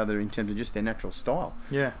with each other in terms of just their natural style.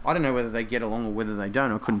 Yeah. I don't know whether they get along or whether they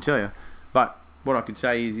don't. I couldn't tell you. But what I could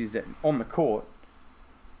say is that on the court,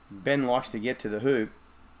 Ben likes to get to the hoop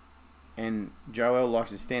and Joel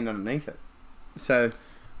likes to stand underneath it. So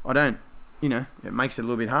I don't... it makes it a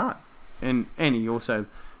little bit hard. And he also,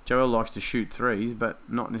 Joel likes to shoot threes, but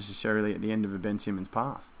not necessarily at the end of a Ben Simmons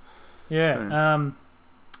pass. Yeah.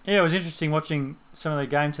 It was interesting watching some of the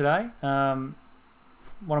game today. One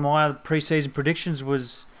of my other pre-season predictions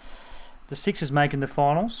was the Sixers making the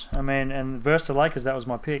finals. I mean, and versus the Lakers, that was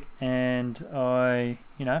my pick. And I,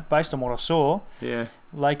 based on what I saw,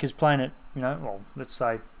 Lakers playing at, let's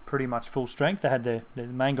say pretty much full strength. They had the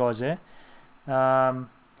main guys there.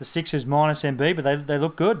 The Sixers minus MB, but they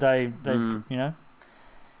look good. They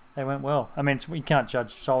they went well. I mean, you can't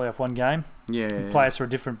judge solely off one game. Players are a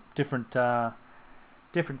different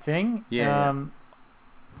thing.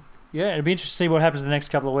 It'd be interesting to see what happens in the next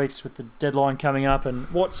couple of weeks with the deadline coming up and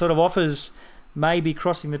what sort of offers may be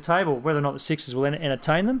crossing the table. Whether or not the Sixers will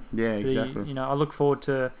entertain them. Yeah, exactly. I look forward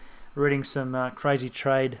to reading some crazy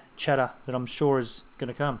trade chatter that I'm sure is going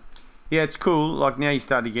to come. Yeah, it's cool. Like now you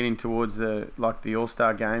start to get in towards the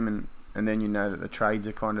All-Star game and then you know that the trades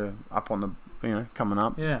are kind of up on the, coming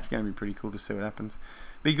up. Yeah. It's going to be pretty cool to see what happens.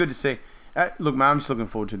 Be good to see. Look, mate, I'm just looking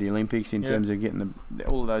forward to the Olympics in terms of getting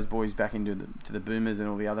all of those boys back into the Boomers and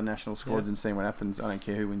all the other national squads and seeing what happens. I don't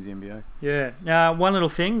care who wins the NBA. Yeah. Now, one little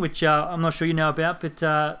thing which I'm not sure you know about, but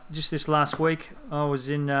just this last week I was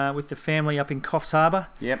in with the family up in Coffs Harbour.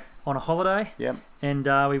 Yep. On a holiday. Yep. And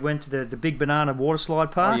we went to the Big Banana water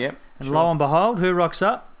slide park. Oh, yep. And lo and behold, who rocks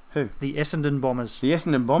up? Who? The Essendon Bombers. The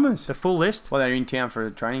Essendon Bombers? The full list. Well, they're in town for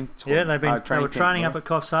a training. Yeah, they were training up at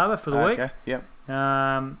Coffs Harbour for the week. Okay, yep.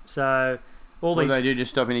 So all what these... do they do?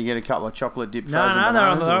 Just stop in and get a couple of chocolate dip No, frozen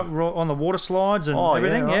bananas? they're on the water slides and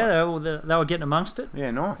everything. Yeah, right. They were getting amongst it.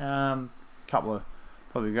 Yeah, nice.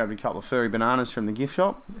 Probably grabbed a couple of furry bananas from the gift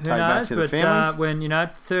shop. Who take knows, back to the families. When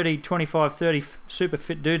 30 super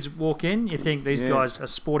fit dudes walk in, you think these guys are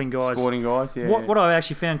sporting guys. Sporting guys, yeah. What I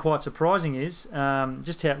actually found quite surprising is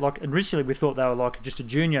just how initially we thought they were just a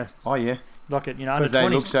junior. Oh yeah. Under 20s. Because they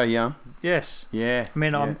look so young. Yes. Yeah. I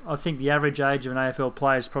mean, I think the average age of an AFL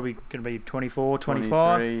player is probably going to be 24,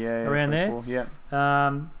 25, around 24, there.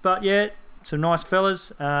 Yeah. But yeah, some nice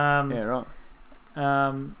fellas. Yeah, right.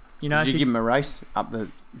 Did you give them a race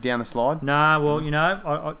down the slide? Nah,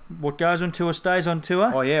 well, what goes on tour stays on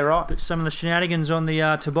tour. Oh, yeah, right. But some of the shenanigans on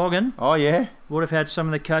the toboggan. Oh, yeah. Would have had some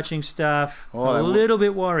of the coaching staff a little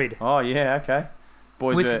bit worried. Oh, yeah, okay.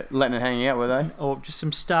 Boys With- were letting it hang out, were they? or just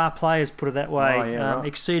some star players, put it that way, Oh, yeah, right.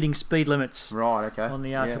 exceeding speed limits Right, okay. on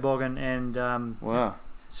the toboggan, and Wow.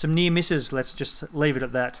 some near misses. Let's just leave it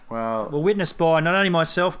at that. Well, Well, witnessed by not only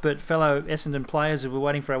myself but fellow Essendon players who were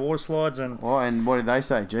waiting for our water slides, and and what did they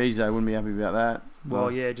say? Geez, they wouldn't be happy about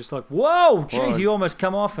that. yeah, just like whoa, geez, Whoa. you almost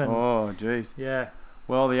come off, and Oh, geez. yeah,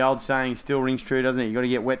 Well, the old saying still rings true, doesn't it? You got to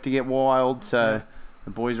get wet to get wild. So the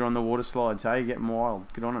boys are on the water slides. Hey, getting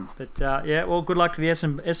wild. Good on them. but well, good luck to the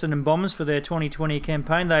Essendon Bombers for their 2020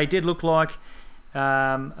 campaign. They did look like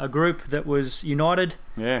a group that was united,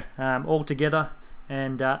 Yeah. all together,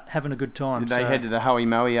 and having a good time. Did they head to the Hoey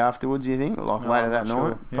Moey afterwards, you think? Like No, later I'm that not night?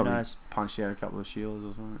 sure. Who Probably knows? punched out a couple of shields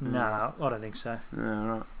or something. No, I don't think so. Yeah,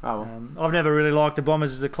 right. Oh, well. I've never really liked the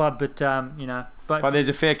Bombers as a club, but But there's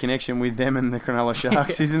a fair connection with them and the Cronulla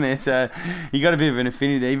Sharks, isn't there? So you got a bit of an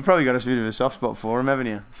affinity there. You've probably got a bit of a soft spot for them, haven't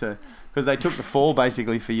you? So because they took the fall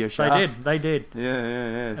basically for your Sharks. They did.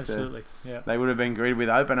 Yeah. Absolutely, yeah. So they would have been greeted with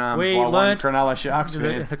open arms We by one learnt- Cronulla Sharks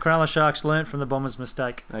fan. The Cronulla Sharks learnt from the Bombers'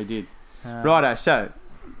 mistake. They did. Um, Righto, so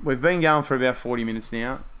we've been going for about 40 minutes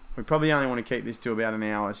now. We probably only want to keep this to about an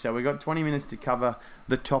hour. So we've got 20 minutes to cover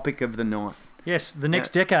the topic of the night. Yes, the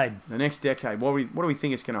next decade. The next decade. What do we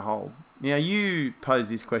think it's going to hold? Now, you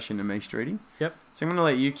posed this question to me, Streety. Yep. So I'm going to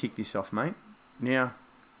let you kick this off, mate. Now,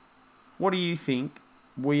 what do you think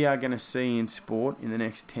we are going to see in sport in the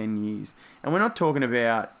next 10 years? And we're not talking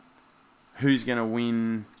about who's going to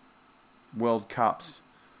win World Cups,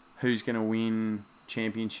 who's going to win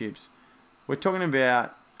championships. We're talking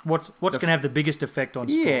about... What's going to have the biggest effect on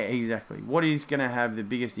sport? Yeah, exactly. What is going to have the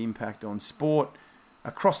biggest impact on sport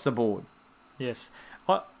across the board? Yes.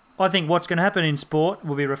 I think what's going to happen in sport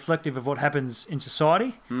will be reflective of what happens in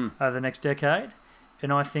society over the next decade.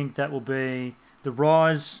 And I think that will be the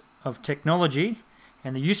rise of technology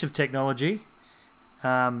and the use of technology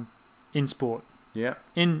in sport, Yeah.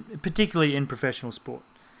 particularly in professional sport.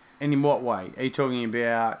 And in what way? Are you talking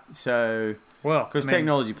about... So... Well, Because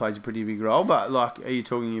technology plays a pretty big role, but like, are you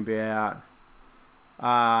talking about,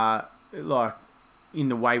 like, in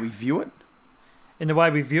the way we view it? in the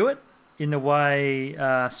way we view it, in the way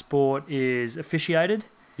sport is officiated,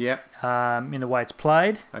 Yep. in the way it's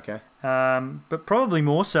played, Okay. but probably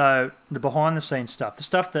more so the behind-the-scenes stuff, the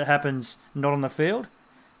stuff that happens not on the field,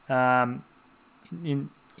 in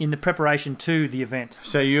the preparation to the event.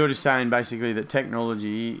 So you're just saying basically that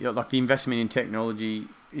technology, like the investment in technology,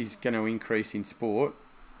 is going to increase in sport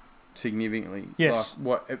significantly. Yes.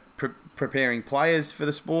 Like what? Preparing players for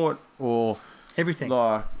the sport, or Everything.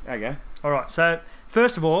 like okay. All right. So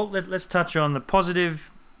first of all, let's touch on the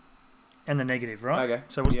positive and the negative, right? Okay.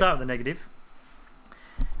 So we'll start with the negative.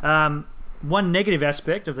 One negative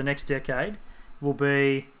aspect of the next decade will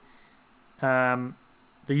be the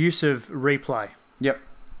use of replay. Yep.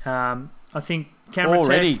 I think camera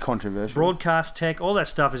Already tech, controversial. broadcast tech, all that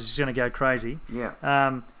stuff is just going to go crazy. Yeah.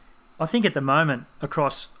 I think at the moment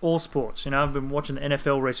across all sports, I've been watching the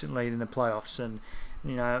NFL recently in the playoffs, and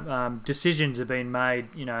decisions have been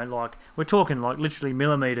made. Like we're talking like literally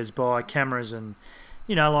millimeters by cameras, and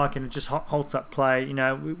and it just halts up play.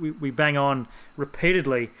 We bang on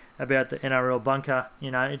repeatedly about the NRL bunker.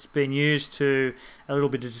 It's been used to a little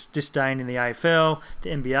bit of disdain in the AFL. The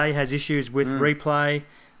NBA has issues with replay.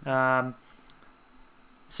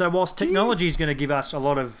 So whilst technology is going to give us a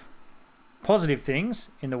lot of positive things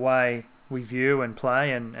in the way we view and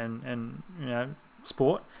play and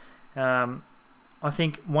sport, I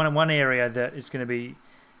think one area that is going to be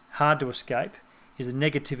hard to escape is the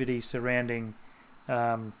negativity surrounding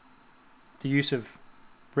the use of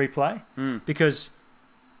replay, because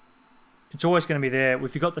it's always going to be there.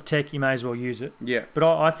 If you've got the tech, you may as well use it. Yeah. But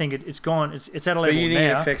I think it's gone. It's at a level But you think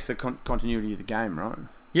now. it affects the continuity of the game, right?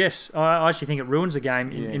 Yes, I actually think it ruins the game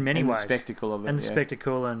in many and ways. the spectacle of it. And the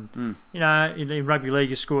spectacle, and in rugby league,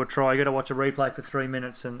 you score a try, you got to watch a replay for 3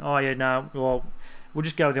 minutes, and we'll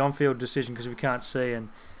just go with the on-field decision because we can't see, and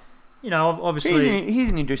obviously, Here's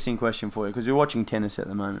an interesting question for you, because we're watching tennis at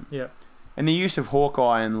the moment. yeah, And the use of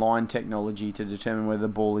Hawkeye and line technology to determine whether the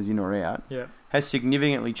ball is in or out yeah, has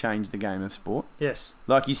significantly changed the game of sport. yes,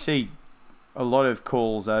 Like, you see a lot of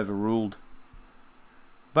calls overruled,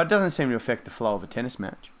 but it doesn't seem to affect the flow of a tennis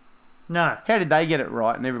match. no, How did they get it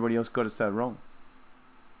right and everybody else got it so wrong?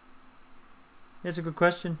 that's a good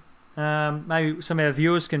question. Maybe some of our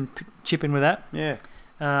viewers can chip in with that. Yeah.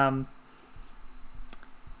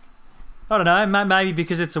 I don't know. Maybe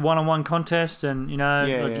because it's a one-on-one contest, and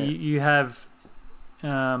you have.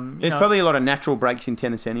 There's probably a lot of natural breaks in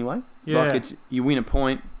tennis anyway. Yeah. Like you win a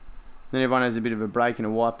point, then everyone has a bit of a break and a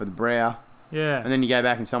wipe of the brow, Yeah. and then you go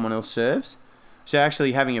back and someone else serves. So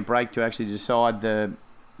actually having a break to actually decide the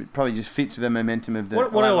it probably just fits with the momentum of the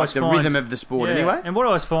What I always the find- rhythm of the sport Yeah. anyway. And what I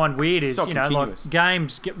always find weird is, not you know,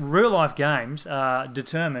 continuous. like real life games are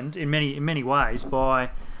determined in many ways by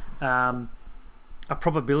a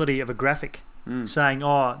probability of a graphic saying,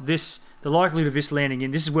 the likelihood of this landing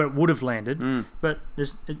in, this is where it would have landed, but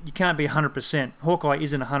you can't be 100%. Hawkeye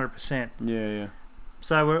isn't 100%. Yeah.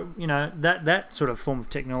 So that sort of form of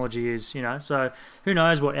technology is, so who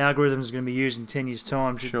knows what algorithms are going to be used in 10 years'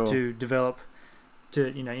 time to develop to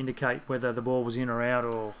indicate whether the ball was in or out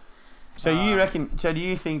or. So you reckon? So do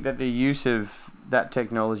you think that the use of that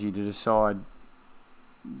technology to decide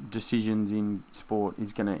decisions in sport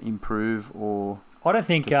is going to improve or? I don't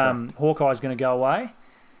think detract? Hawkeye's going to go away,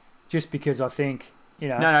 just because I think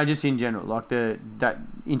No, just in general, like that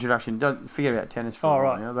introduction. Don't forget about tennis for a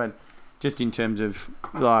while now, but just in terms of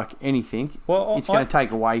like anything, it's going to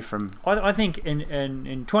take away from. I think in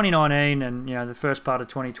 2019 and the first part of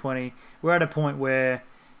 2020, we're at a point where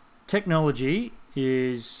technology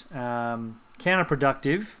is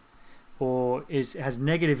counterproductive or has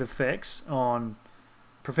negative effects on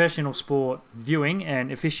professional sport viewing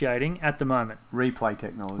and officiating at the moment. Replay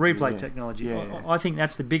technology. Yeah. I think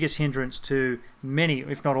that's the biggest hindrance to many,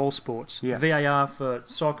 if not all, sports. Yeah. VAR for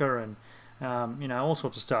soccer and all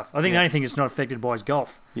sorts of stuff. I think the only thing that's not affected by is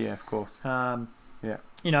golf. Yeah, of course.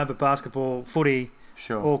 But basketball, footy,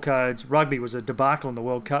 all codes. Rugby was a debacle in the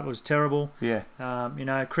World Cup. It was terrible. Yeah.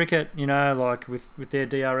 Cricket, like with their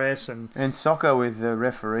DRS and soccer with the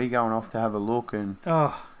referee going off to have a look and.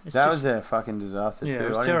 That was a fucking disaster too. It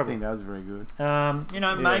was I terrible. didn't think that was very good.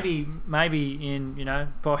 Maybe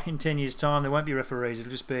in 10 years' time there won't be referees. It'll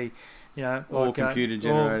just be, all computer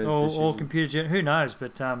generated decisions. All computer. Who knows?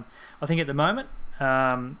 But I think at the moment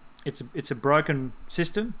it's a broken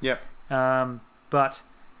system. Yep. But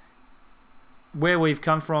where we've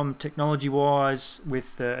come from technology-wise,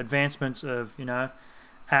 with the advancements of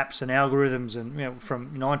apps and algorithms, and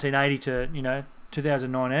from 1980 to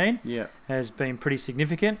 2019 has been pretty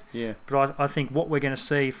significant. Yeah. But I think what we're going to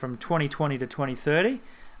see from 2020 to 2030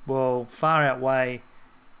 will far outweigh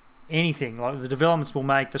anything. Like the developments we'll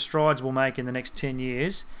make, the strides we'll make in the next 10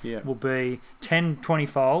 years will be 10,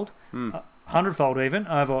 20-fold, 100-fold even,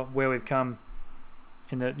 over where we've come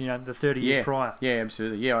in the 30 years prior. Yeah,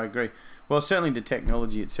 absolutely. Yeah, I agree. Well, certainly the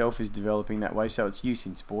technology itself is developing that way, so its use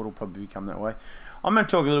in sport will probably become that way. I'm going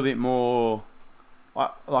to talk a little bit more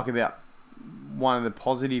about one of the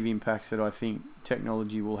positive impacts that I think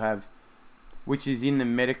technology will have, which is in the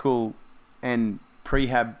medical and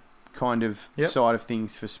prehab kind of side of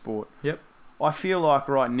things for sport. Yep. I feel like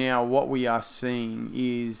right now what we are seeing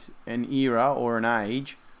is an era or an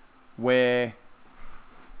age where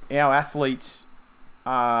our athletes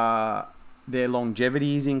their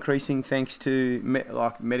longevity is increasing thanks to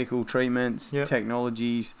medical treatments,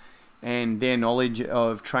 technologies, and their knowledge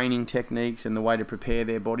of training techniques and the way to prepare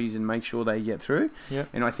their bodies and make sure they get through. Yep.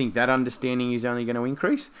 And I think that understanding is only going to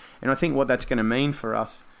increase. And I think what that's going to mean for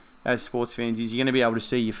us as sports fans is you're going to be able to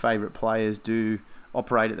see your favourite players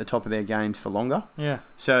operate at the top of their games for longer. Yeah.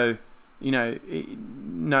 So,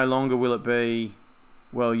 no longer will it be,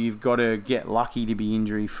 well, you've got to get lucky to be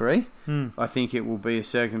injury-free. I think it will be a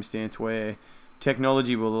circumstance where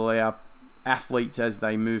technology will allow athletes as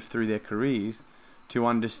they move through their careers to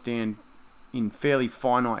understand in fairly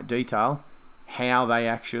finite detail how they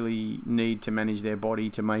actually need to manage their body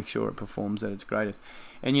to make sure it performs at its greatest.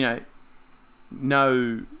 And,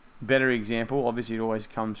 no better example, obviously it always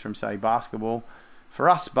comes from, say, basketball for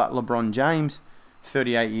us, but LeBron James,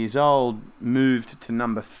 38 years old, moved to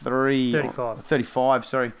number 3. 35,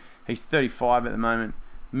 sorry. He's 35 at the moment.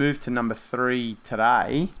 Moved to number 3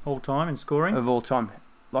 today. All time in scoring? Of all time.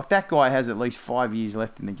 Like, that guy has at least 5 years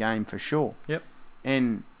left in the game for sure. Yep.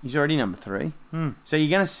 And he's already number 3. So you're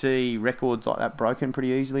going to see records like that broken pretty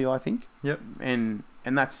easily, I think. Yep. And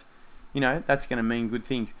that's, that's going to mean good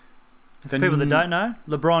things. For people that don't know,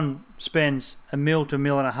 LeBron spends $1 million to $1.5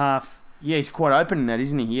 million. Yeah, he's quite open in that,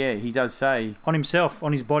 isn't he? Yeah, he does say. On himself,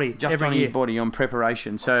 on his body, just every on year. his body, on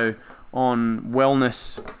preparation. So on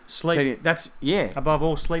wellness. Sleep. That's, above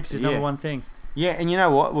all, sleep's his number one thing. Yeah, and you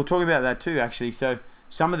know what? We'll talk about that too, actually. So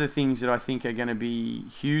some of the things that I think are going to be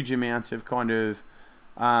huge amounts of kind of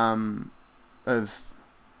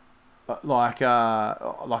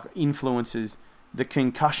influences, the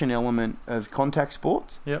concussion element of contact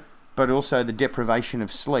sports. Yep. But also the deprivation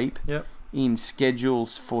of sleep. Yep. In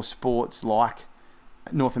schedules for sports like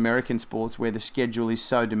North American sports, where the schedule is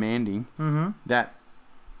so demanding that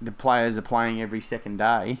the players are playing every second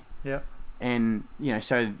day. Yep. And,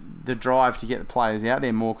 so the drive to get the players out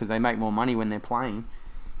there more because they make more money when they're playing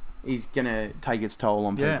is going to take its toll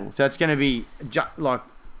on people. So it's going to be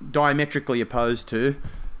diametrically opposed to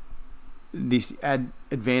this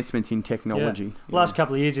advancements in technology. Last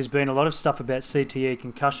couple of years, there's been a lot of stuff about CTE,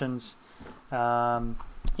 concussions, and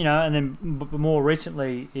then more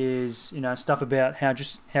recently is stuff about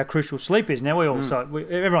how crucial sleep is. Now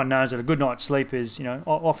everyone knows that a good night's sleep is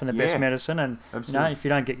often the best medicine, and if you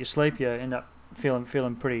don't get your sleep, you end up feeling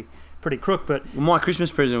pretty crook. But my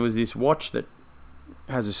Christmas present was this watch that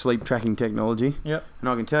has a sleep tracking technology. Yep. And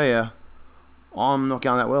I can tell you, I'm not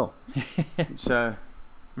going that well. So,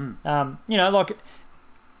 like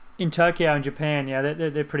in Tokyo in Japan,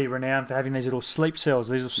 they're pretty renowned for having these little sleep cells,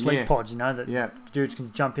 these little sleep pods, that dudes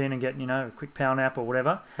can jump in and get, a quick power nap or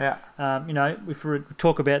whatever. Yeah. If we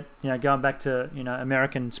talk about, going back to,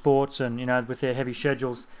 American sports and, with their heavy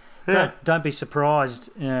schedules, don't be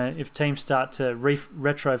surprised if teams start to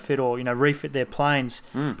retrofit or, refit their planes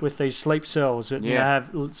with these sleep cells that,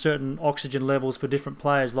 have certain oxygen levels for different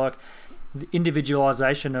players, like the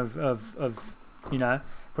individualisation of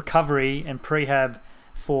recovery and prehab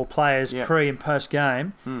for players pre and post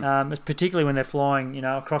game, particularly when they're flying,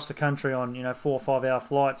 across the country on 4 or 5 hour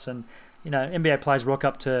flights, and NBA players rock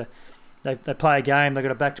up to they play a game, they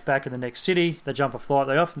got a back to back in the next city, they jump a flight,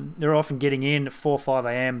 they're often getting in at 4 or 5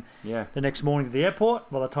 a.m. The next morning to the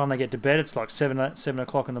airport. By the time they get to bed, it's like 7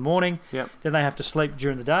 o'clock in the morning. Then they have to sleep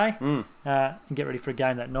during the day and get ready for a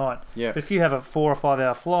game that night. But if you have a 4 or 5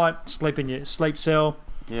 hour flight, sleep in your sleep cell,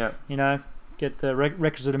 get the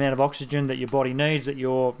requisite amount of oxygen that your body needs, that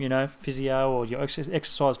your physio or your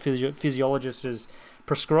exercise physiologist has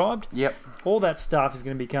prescribed. All that stuff is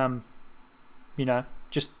going to become,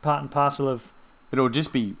 just part and parcel of. It'll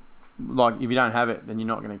just be like, if you don't have it, then you're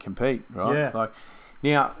not going to compete, right? Yeah. Like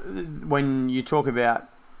now, when you talk about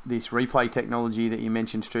this replay technology that you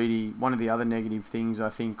mentioned, Streety, one of the other negative things I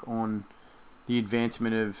think on the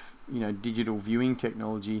advancement of digital viewing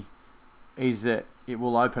technology is that it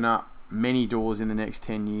will open up many doors in the next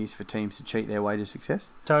 10 years for teams to cheat their way to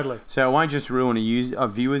success. Totally. So it won't just ruin a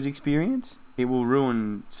viewer's experience, it will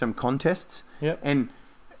ruin some contests. And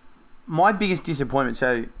my biggest disappointment,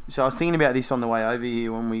 so I was thinking about this on the way over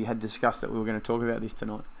here when we had discussed that we were going to talk about this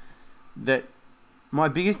tonight, that my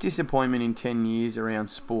biggest disappointment in 10 years around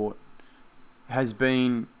sport has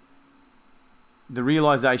been the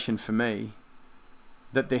realisation for me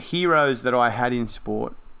that the heroes that I had in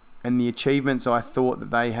sport and the achievements I thought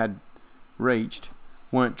that they had reached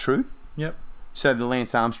weren't true. So the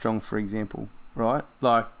Lance Armstrong, for example, right?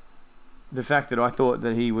 Like the fact that I thought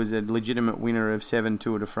that he was a legitimate winner of 7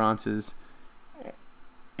 Tour de France's,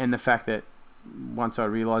 and the fact that once I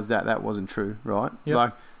realised that wasn't true, right?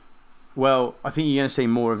 Like, well, I think you're going to see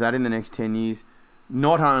more of that in the next 10 years.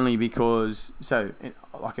 Not only because,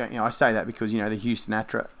 I say that because the Houston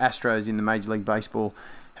Astros in the Major League Baseball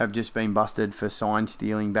have just been busted for sign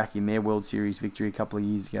stealing back in their World Series victory a couple of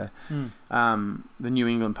years ago. The New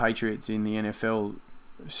England Patriots in the NFL,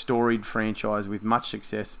 storied franchise with much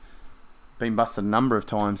success, been busted a number of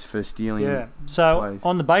times for stealing. So plays.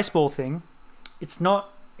 On the baseball thing, it's not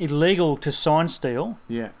illegal to sign steal.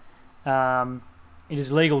 It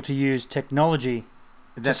is legal to use technology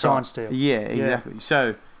to sign steal. Yeah, exactly.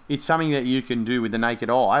 So it's something that you can do with the naked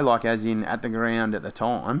eye, like as in at the ground at the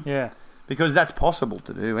time. Because that's possible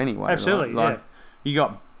to do anyway. Absolutely, like you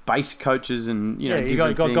got base coaches and you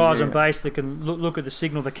got guys on base that can look at the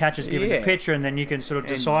signal the catcher's giving the pitcher, and then you can sort of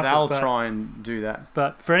decipher. They'll try and do that.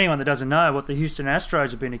 But for anyone that doesn't know, what the Houston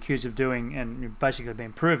Astros have been accused of doing, and basically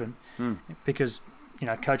been proven, because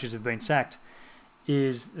coaches have been sacked,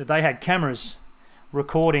 is that they had cameras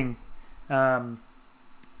recording the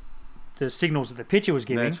signals that the pitcher was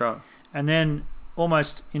giving. That's right. And then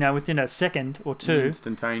almost, within a second or two,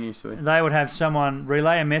 instantaneously, they would have someone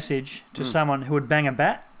relay a message to someone who would bang a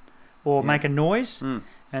bat or make a noise,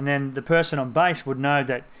 and then the person on base would know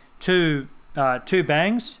that two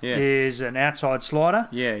bangs is an outside slider.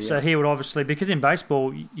 So he would obviously, because in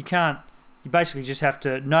baseball you basically just have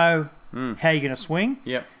to know how you're going to swing.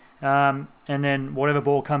 And then whatever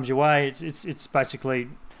ball comes your way, it's basically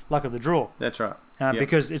luck of the draw. That's right.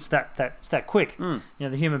 Because it's that quick.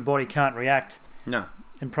 The human body can't react. No.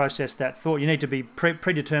 And process that thought. You need to be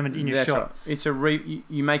predetermined in your shot. Right. It's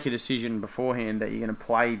you make a decision beforehand that you're going to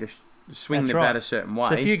play swing the bat a certain way.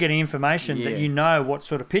 So if you're getting information that you know what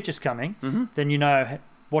sort of pitch is coming, then you know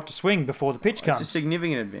what to swing before the pitch comes. It's a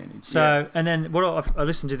significant advantage. So and then I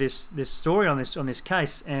listened to this story on this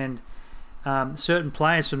case, and certain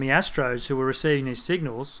players from the Astros who were receiving these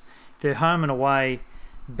signals, their home and away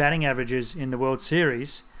batting averages in the World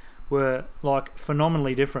Series were like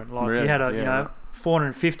phenomenally different. Like you had a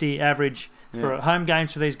 450 average for home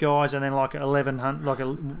games for these guys, and then like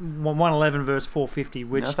 111 versus 450,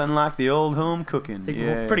 which nothing like the old home cooking.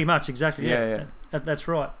 Pretty much exactly. Yeah. That's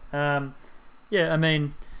right. I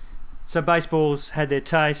mean, so baseball's had their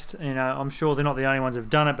taste. You know, I'm sure they're not the only ones who've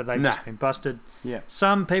done it, but they've just been busted. Yeah.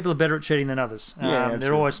 Some people are better at cheating than others.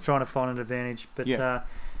 They're always trying to find an advantage, but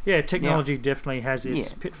technology definitely has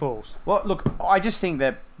its pitfalls. Well, look, I just think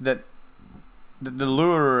that the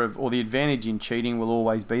lure of, or the advantage in cheating will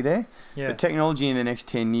always be there. Yeah. But technology in the next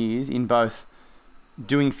 10 years, in both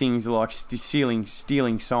doing things like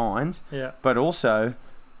stealing signs, but also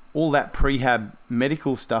all that prehab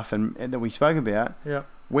medical stuff and that we spoke about,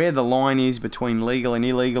 where the line is between legal and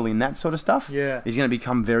illegal in that sort of stuff is going to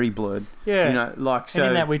become very blurred. Yeah. You know, like, so, and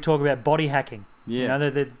in that we talk about body hacking. Yeah. You know,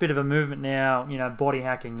 there's a bit of a movement now, you know, body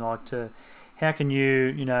hacking, like how can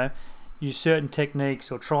you, you know, use certain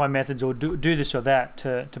techniques or try methods or do this or that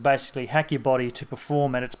to basically hack your body to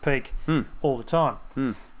perform at its peak all the time.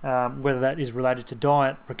 Whether that is related to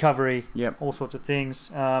diet, recovery, all sorts of things.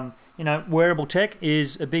 You know, wearable tech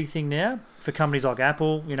is a big thing now for companies like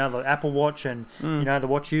Apple, you know, the Apple Watch and, you know, the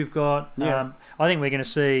watch you've got. I think we're going to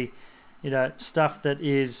see, you know, stuff that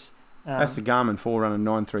is... that's the Garmin Forerunner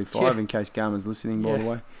 935 in case Garmin's listening, by the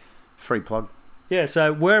way. Free plug. Yeah,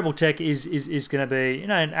 so wearable tech is going to be, you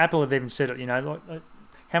know, and Apple have even said it, you know, like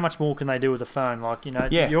how much more can they do with a phone? Like, you know,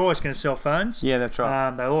 you're always going to sell phones. Yeah, that's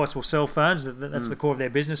right. They always will sell phones. That's the core of their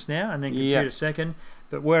business now, and then computers second.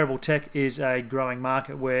 But wearable tech is a growing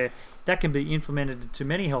market where that can be implemented to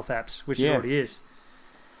many health apps, which it already is.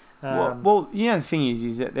 Well, you know, the thing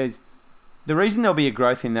is that there's... The reason there'll be a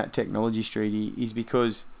growth in that technology, Streety, is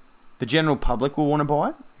because the general public will want to buy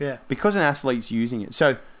it. Yeah. Because an athlete's using it.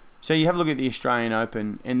 So you have a look at the Australian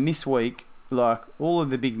Open, and this week, like, all of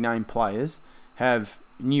the big name players have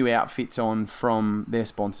new outfits on from their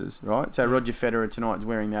sponsors, right? So Roger Federer tonight is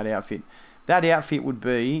wearing that outfit. That outfit would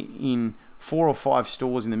be in 4 or 5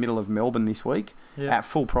 stores in the middle of Melbourne this week at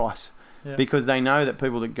full price. Yeah. Because they know that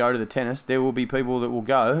people that go to the tennis, there will be people that will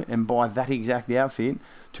go and buy that exact outfit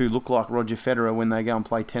to look like Roger Federer when they go and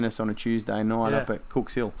play tennis on a Tuesday night up at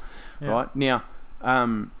Cooks Hill. Yeah. Right? Now,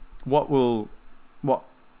 what will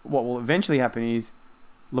eventually happen is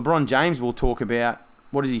LeBron James will talk about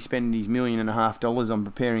what does he spend his $1.5 million on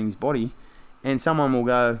preparing his body, and someone will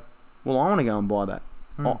go, well, I want to go and buy that.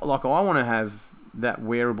 Like, I want to have that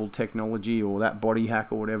wearable technology or that body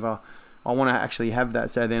hack or whatever. I want to actually have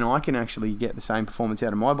that so then I can actually get the same performance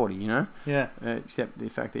out of my body, you know? Yeah. Except the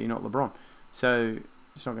fact that you're not LeBron. So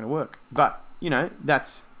it's not going to work. But, you know,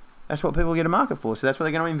 that's what people get a market for. So that's what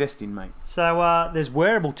they're going to invest in, mate. So there's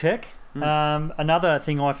wearable tech. Another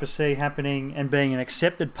thing I foresee happening and being an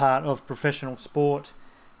accepted part of professional sport,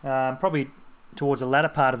 probably towards the latter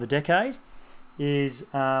part of the decade, is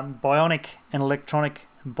bionic and electronic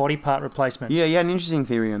body part replacements. Yeah, you had an interesting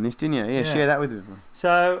theory on this, didn't you? Yeah, share that with everyone.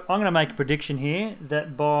 So I'm going to make a prediction here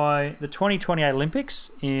that by the 2028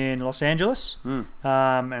 Olympics in Los Angeles,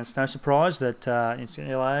 and it's no surprise that it's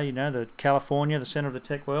in LA, you know, the California, the center of the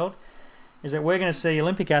tech world, is that we're going to see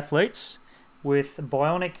Olympic athletes with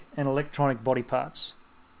bionic and electronic body parts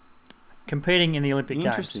competing in the Olympic Games.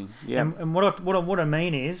 Interesting, yeah. And what I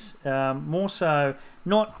mean is more so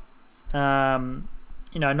not...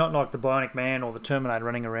 you know, not like the Bionic Man or the Terminator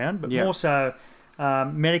running around, but more so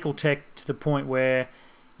medical tech to the point where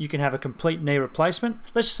you can have a complete knee replacement.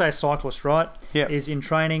 Let's just say a cyclist, right, is in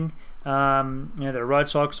training. You know, they're a road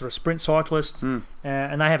cyclist or a sprint cyclist, and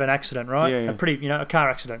they have an accident, right? A car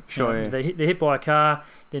accident. Sure, you know, they're hit by a car,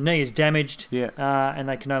 their knee is damaged, and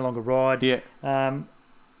they can no longer ride.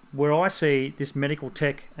 Where I see this medical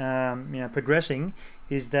tech, you know, progressing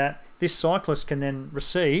is that this cyclist can then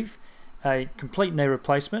receive a complete knee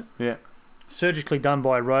replacement, surgically done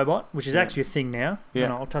by a robot, which is actually a thing now.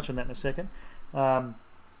 And I'll touch on that in a second.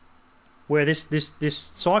 Where this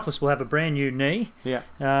cyclist will have a brand new knee,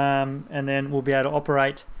 and then will be able to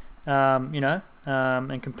operate, you know,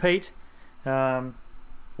 and compete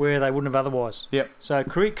where they wouldn't have otherwise. So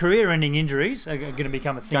career-ending injuries are going to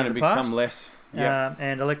become a thing in the past. Become less.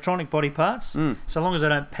 And electronic body parts, so long as they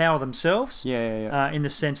don't power themselves, in the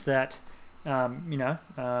sense that, you know.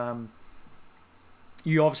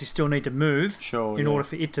 You obviously still need to move in order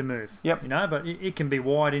for it to move. You know, but it can be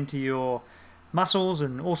wired into your muscles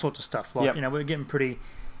and all sorts of stuff. Like, you know, we're getting pretty,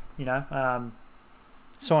 you know,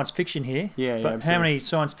 science fiction here. But how many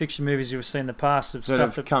science fiction movies you've seen in the past of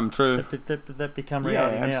stuff that come true that become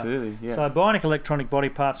reality now? Absolutely. So bionic electronic body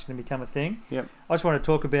parts are going to become a thing. I just want to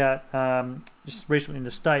talk about just recently in the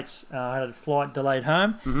States, I had a flight delayed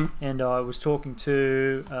home, and I was talking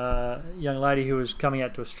to a young lady who was coming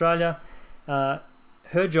out to Australia.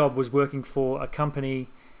 Her job was working for a company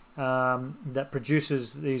that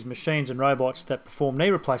produces these machines and robots that perform knee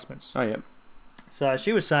replacements. Oh, yeah. So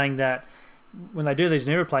she was saying that when they do these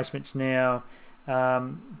knee replacements now,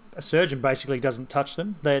 a surgeon basically doesn't touch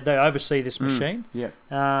them. They oversee this machine. Yeah.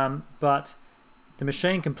 But the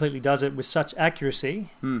machine completely does it with such accuracy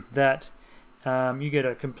that you get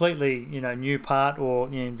a completely new part, or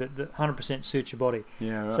that 100% suits your body.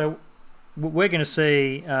 Yeah. Right. So we're going to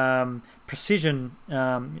see precision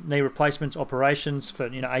knee replacements, operations for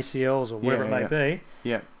ACLs or whatever it may be.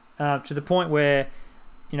 Yeah. To the point where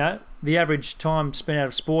the average time spent out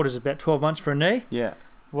of sport is about 12 months for a knee. Yeah.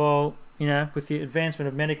 Well, with the advancement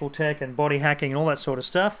of medical tech and body hacking and all that sort of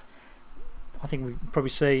stuff, I think we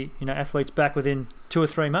probably see athletes back within 2 or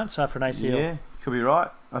 3 months after an ACL. Yeah, could be right.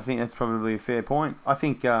 I think that's probably a fair point. I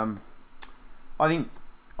think it'll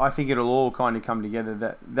all kind of come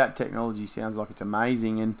together. That technology sounds like it's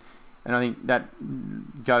amazing, and I think that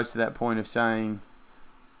goes to that point of saying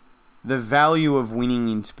the value of winning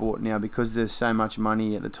in sport now, because there's so much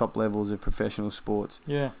money at the top levels of professional sports.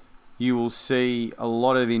 Yeah. You will see a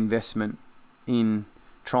lot of investment in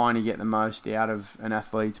trying to get the most out of an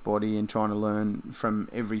athlete's body and trying to learn from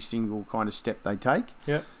every single kind of step they take.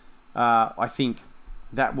 Yeah. I think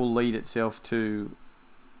that will lead itself to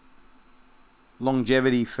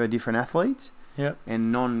longevity for different athletes. Yep.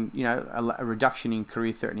 And a reduction in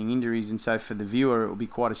career-threatening injuries, and so for the viewer it will be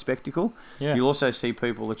quite a spectacle. Yeah. You'll also see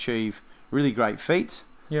people achieve really great feats.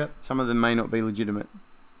 Yep. Some of them may not be legitimate,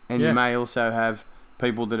 and you may also have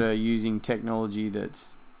people that are using technology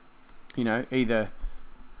that's either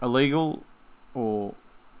illegal or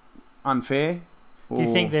unfair. Do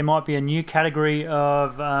you think there might be a new category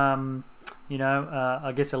of I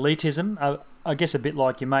guess elitism? I guess a bit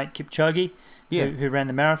like your mate Kipchoge. Yeah. Who ran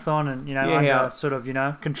the marathon and under sort of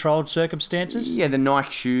controlled circumstances. Yeah, the Nike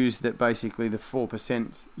shoes that basically the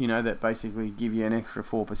 4%, that basically give you an extra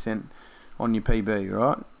 4% on your PB,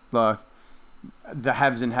 right? Like the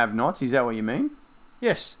haves and have-nots. Is that what you mean?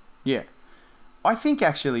 Yes. Yeah. I think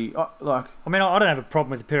actually, I don't have a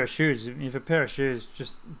problem with a pair of shoes. If a pair of shoes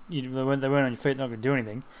just they weren't on your feet, they're not going to do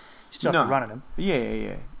anything. You still have to run in them.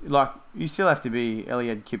 Yeah. Like, you still have to be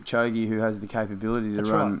Eliud Kipchoge, who has the capability to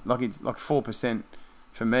run. Right. Like, it's like 4%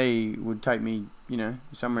 for me would take me,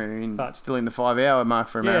 somewhere still in the 5-hour mark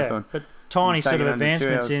for a marathon. But tiny sort of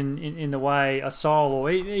advancements in the way a sole or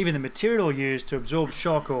even the material used to absorb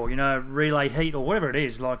shock or, relay heat or whatever it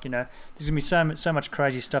is. Like, there's going to be so much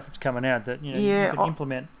crazy stuff that's coming out that, you can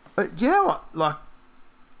implement. But do you know what? Like,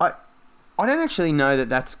 I don't actually know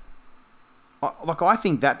that's... Like, I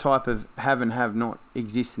think that type of have and have not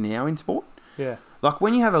exists now in sport. Yeah. Like,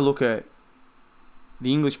 when you have a look at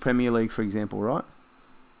the English Premier League, for example, right?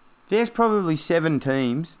 There's probably 7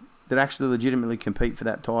 teams that actually legitimately compete for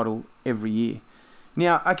that title every year.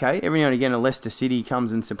 Now, okay, every now and again a Leicester City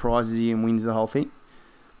comes and surprises you and wins the whole thing.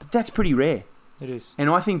 But that's pretty rare. It is. And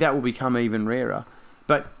I think that will become even rarer.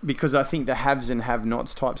 But because I think the haves and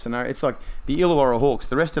have-nots type scenario, it's like the Illawarra Hawks,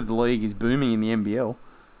 the rest of the league is booming in the NBL,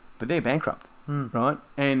 but they're bankrupt. Right,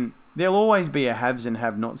 and there'll always be a haves and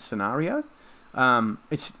have-nots scenario.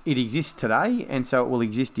 It exists today, and so it will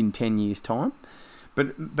exist in 10 years' time.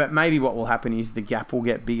 But maybe what will happen is the gap will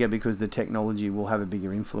get bigger because the technology will have a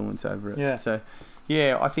bigger influence over it. Yeah. So,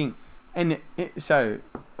 I think, so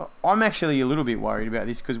I'm actually a little bit worried about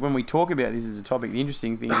this, because when we talk about this as a topic, the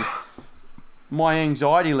interesting thing is my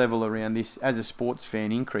anxiety level around this as a sports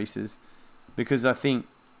fan increases, because I think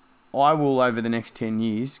I will, over the next 10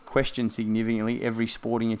 years, question significantly every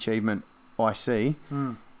sporting achievement I see,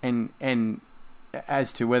 and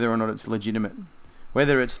as to whether or not it's legitimate.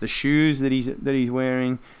 Whether it's the shoes that he's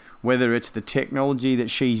wearing, whether it's the technology that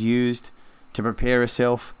she's used to prepare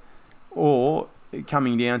herself, or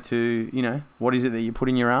coming down to, what is it that you put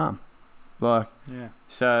in your arm? Like,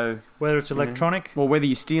 so... Whether it's electronic. Or whether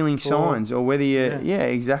you're stealing signs, or whether you... Yeah,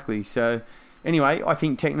 exactly. So... Anyway, I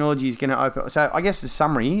think technology is going to open... So I guess the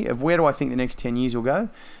summary of where do I think the next 10 years will go,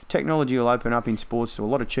 technology will open up in sports to a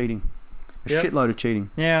lot of cheating. A shitload of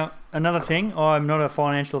cheating. Now, another thing, I'm not a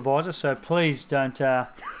financial advisor, so please don't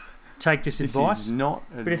take this advice. This is not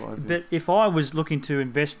advising. But if I was looking to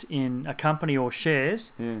invest in a company or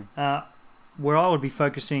shares, where I would be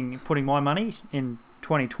putting my money in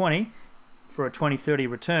 2020 for a 2030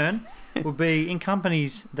 return... would be in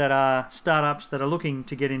companies that are startups that are looking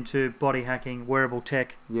to get into body hacking, wearable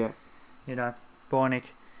tech, bionic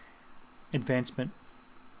advancement,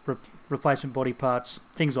 replacement body parts,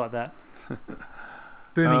 things like that.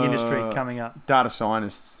 Booming industry coming up. Data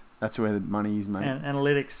scientists. That's where the money is, mate. And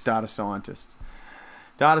analytics. Data scientists.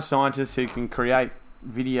 Data scientists who can create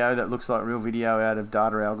video that looks like real video out of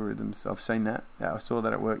data algorithms. I've seen that. I saw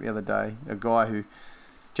that at work the other day. A guy who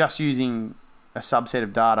just using a subset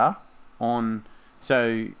of data on.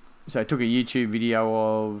 So it took a YouTube video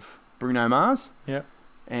of Bruno Mars. Yep.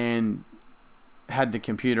 And had the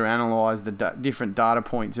computer analyse the different data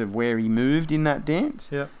points of where he moved in that dance.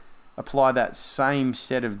 Yep. Apply that same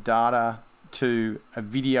set of data to a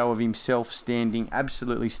video of himself standing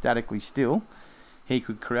absolutely statically still. He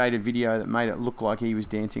could create a video that made it look like he was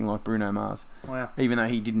dancing like Bruno Mars. Wow. Even though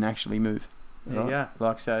he didn't actually move. There you go.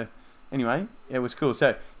 Like, so, anyway, it was cool.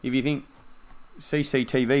 So, if you think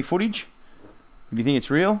CCTV footage, if you think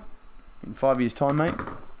it's real, in 5 years' time, mate,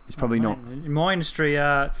 it's probably not. In my industry,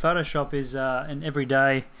 Photoshop is an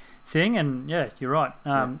everyday thing, and yeah, you're right.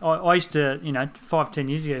 I used to, 5-10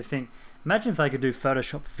 years ago, think, imagine if they could do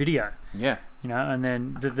Photoshop video. Yeah. And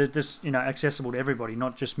then this, accessible to everybody,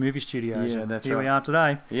 not just movie studios. Yeah, and that's here right. we are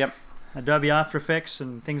today. Yep. Adobe After Effects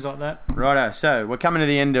and things like that. Righto. So we're coming to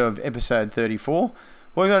the end of episode 34.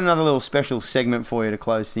 We've got another little special segment for you to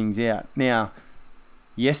close things out. Now,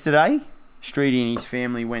 yesterday, Streety and his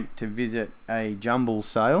family went to visit a jumble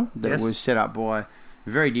sale that was set up by a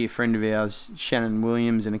very dear friend of ours, Shannon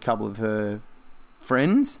Williams, and a couple of her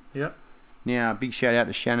friends. Yep. Now, big shout out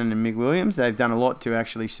to Shannon and Mick Williams. They've done a lot to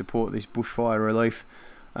actually support this bushfire relief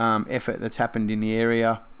effort that's happened in the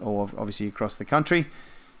area, or obviously across the country.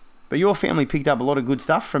 But your family picked up a lot of good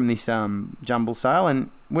stuff from this jumble sale, and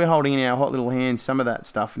we're holding in our hot little hands some of that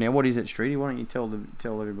stuff. Now, what is it, Streety? Why don't you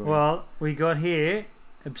tell everybody? Well, we got here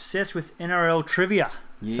Obsessed with NRL Trivia.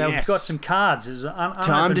 Yes. So we've got some cards. It's an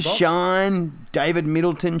Time to box. shine, David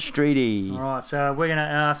Middleton Streety. All right, so we're going to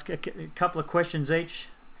ask a couple of questions each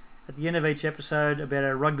at the end of each episode about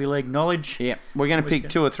our rugby league knowledge. Yeah, we're going to pick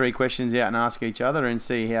 2 or 3 questions out and ask each other and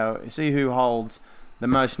see who holds the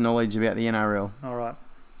most knowledge about the NRL. All right.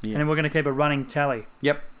 Yeah. And then we're going to keep a running tally.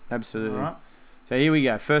 Yep, absolutely. All right. So here we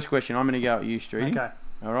go. First question. I'm going to go at you, Streety. Okay.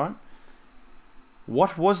 All right.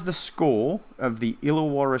 What was the score of the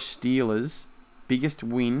Illawarra Steelers' biggest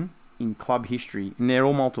win in club history? And they're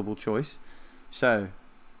all multiple choice. So,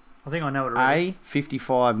 I think I know it already. A,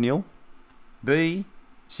 55-0, B,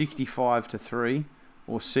 65-3,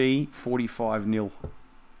 or C, 45-0?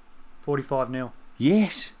 45-0.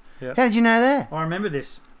 Yes. Yep. How did you know that? I remember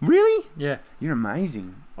this. Really? Yeah. You're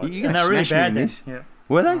amazing. You're And going to they're really smash me in bad then. this. Yeah.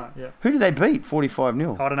 Were they? Yeah. Who did they beat?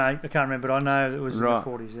 45-0. I don't know. I can't remember, but I know it was Right.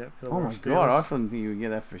 in the 40s. Yeah. Oh my god! I didn't think you would get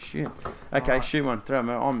that for shit. Okay, Alright. shoot one. Throw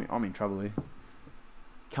me. I'm in trouble here.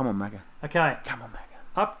 Come on, Macca. Okay. Come on,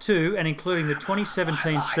 Macca. Up to and including the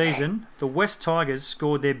 2017 season, the West Tigers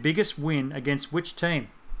scored their biggest win against which team?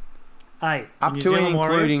 A. the Up New to and Zealand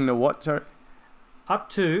Warriors. including the what? Sorry. Up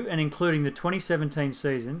to and including the 2017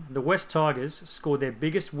 season, the West Tigers scored their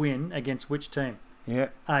biggest win against which team?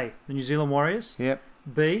 Yep. A. The New Zealand Warriors. Yep.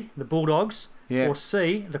 B. The Bulldogs. Yep. Or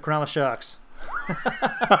C. The Cronulla Sharks.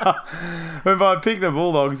 If I pick the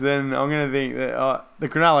Bulldogs, then I'm going to think that the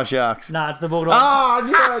Cronulla Sharks. No, it's the Bulldogs. Oh,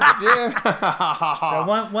 yeah, So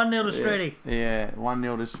 1-0 to Streety. Yeah,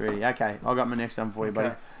 1-0 to Streety. Okay, I got my next one for you, buddy.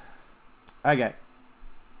 Okay. Okay.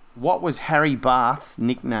 What was Harry Barth's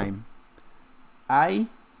nickname? A,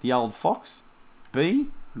 the old fox. B,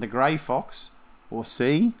 the grey fox. Or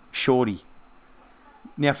C, Shorty.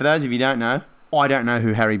 Now, for those of you who don't know, I don't know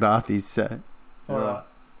who Harry Barth is, so... All right.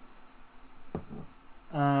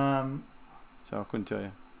 So I couldn't tell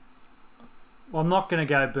you. Well, I'm not going to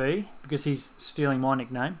go B because he's stealing my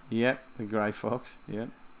nickname. Yep, the grey fox. Yep.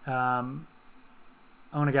 I'm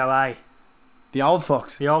going to go A. The old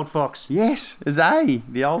fox. The old fox. Yes, it's A,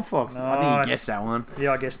 the old fox. I think you Nice. guessed that one.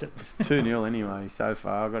 Yeah, I guessed it. It's 2-0 anyway so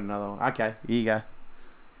far. I've got another one. Okay, here you go.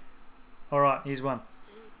 All right, here's one.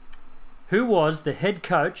 Who was the head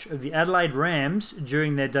coach of the Adelaide Rams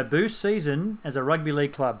during their debut season as a rugby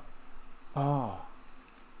league club? Oh.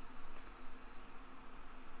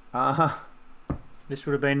 This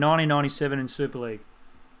would have been 1997 in Super League.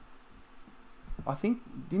 I think,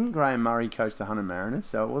 didn't Graham Murray coach the Hunter Mariners?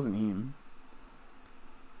 So it wasn't him.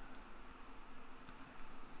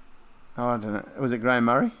 Oh, I don't know. Was it Graham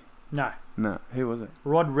Murray? No, No. Who was it?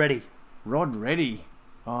 Rod Reddy. Rod Reddy.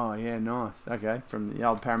 Oh, yeah, nice. Okay, from the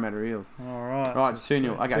old Parramatta Eels. All right. Right, it's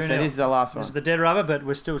 2-0. Okay, 2-0. so this is our last This one. is the dead rubber, but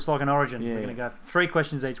it's like an origin. Yeah, We're going to yeah. go 3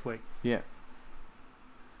 questions each week. Yeah.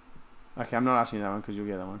 Okay, I'm not asking you that one because you'll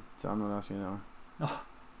get that one. So I'm not asking you that one.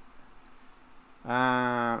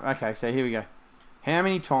 Oh. Okay, so here we go. How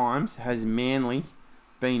many times has Manly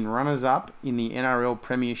been runners-up in the NRL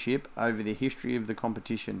Premiership over the history of the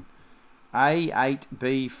competition? A, 8,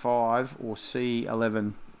 B, 5, or C,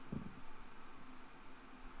 11?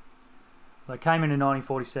 They came in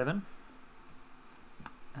 1947.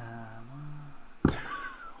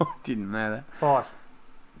 I didn't know that. 5.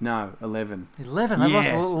 No, 11. 11. They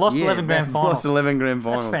Yes. lost Yeah, 11 grand they final. Lost 11 grand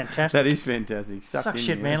final. That's fantastic. That is fantastic. Suck in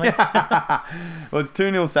shit, there. Manly. Well, it's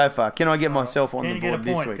 2-0 so far. Can I get myself on Can the you get a board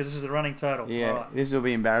this point? week? Because this is the running total. Yeah, All right. this will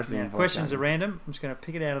be embarrassing. Now, if I questions are don't. random. I'm just going to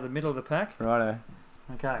pick it out of the middle of the pack. Righto.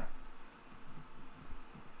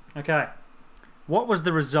 Okay. What was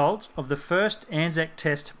the result of the first Anzac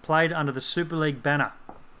Test played under the Super League banner?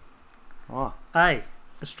 Oh, A.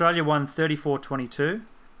 Australia won 34-22.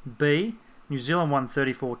 B. New Zealand won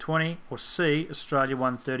 34-20. Or C. Australia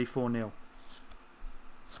won 34-0.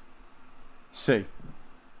 C.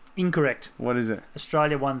 Incorrect. What is it?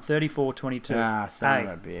 Australia won 34-22. Ah, son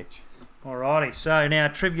A. of a bitch. Alrighty, so now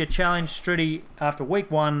trivia challenge. Strudy, after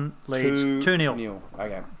week 1, leads 2-0.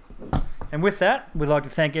 Okay. And with that, we'd like to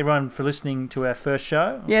thank everyone for listening to our first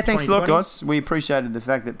show. Yeah, thanks a lot, 2020. guys. We appreciated the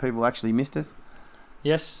fact that people actually missed us.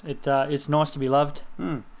 Yes, it's nice to be loved.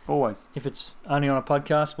 Always. If it's only on a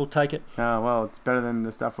podcast, we'll take it. Oh, well, it's better than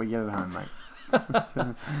the stuff we get at home,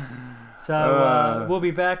 mate. So we'll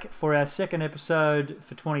be back for our second episode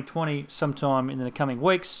for 2020 sometime in the coming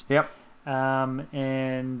weeks. Yep.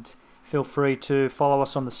 And feel free to follow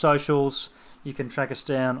us on the socials. You can track us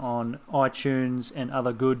down on iTunes and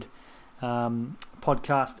other good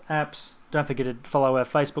podcast apps. Don't forget to follow our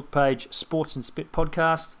Facebook page, Sports and Spit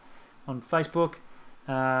Podcast, on Facebook.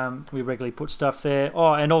 We regularly put stuff there.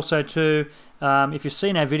 Oh, and also too, if you've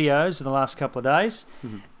seen our videos in the last couple of days,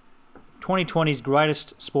 2020's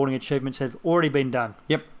greatest sporting achievements have already been done.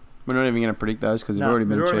 Yep. We're not even going to predict those because they've already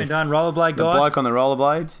been achieved. done. Rollerblade The guy. bloke on the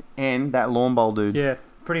rollerblades and that lawn bowl dude. Yeah,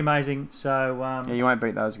 pretty amazing. So Yeah, you won't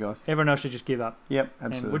beat those guys. everyone else should just give up. Yep, And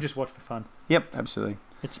absolutely. we'll just watch for fun. Yep, absolutely.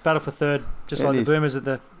 It's battle for third, just It like is. the Boomers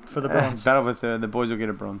for the bronze. Battle for third. The boys will get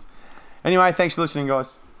a bronze. Anyway, thanks for listening,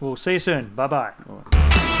 guys. We'll see you soon. Bye-bye. All right.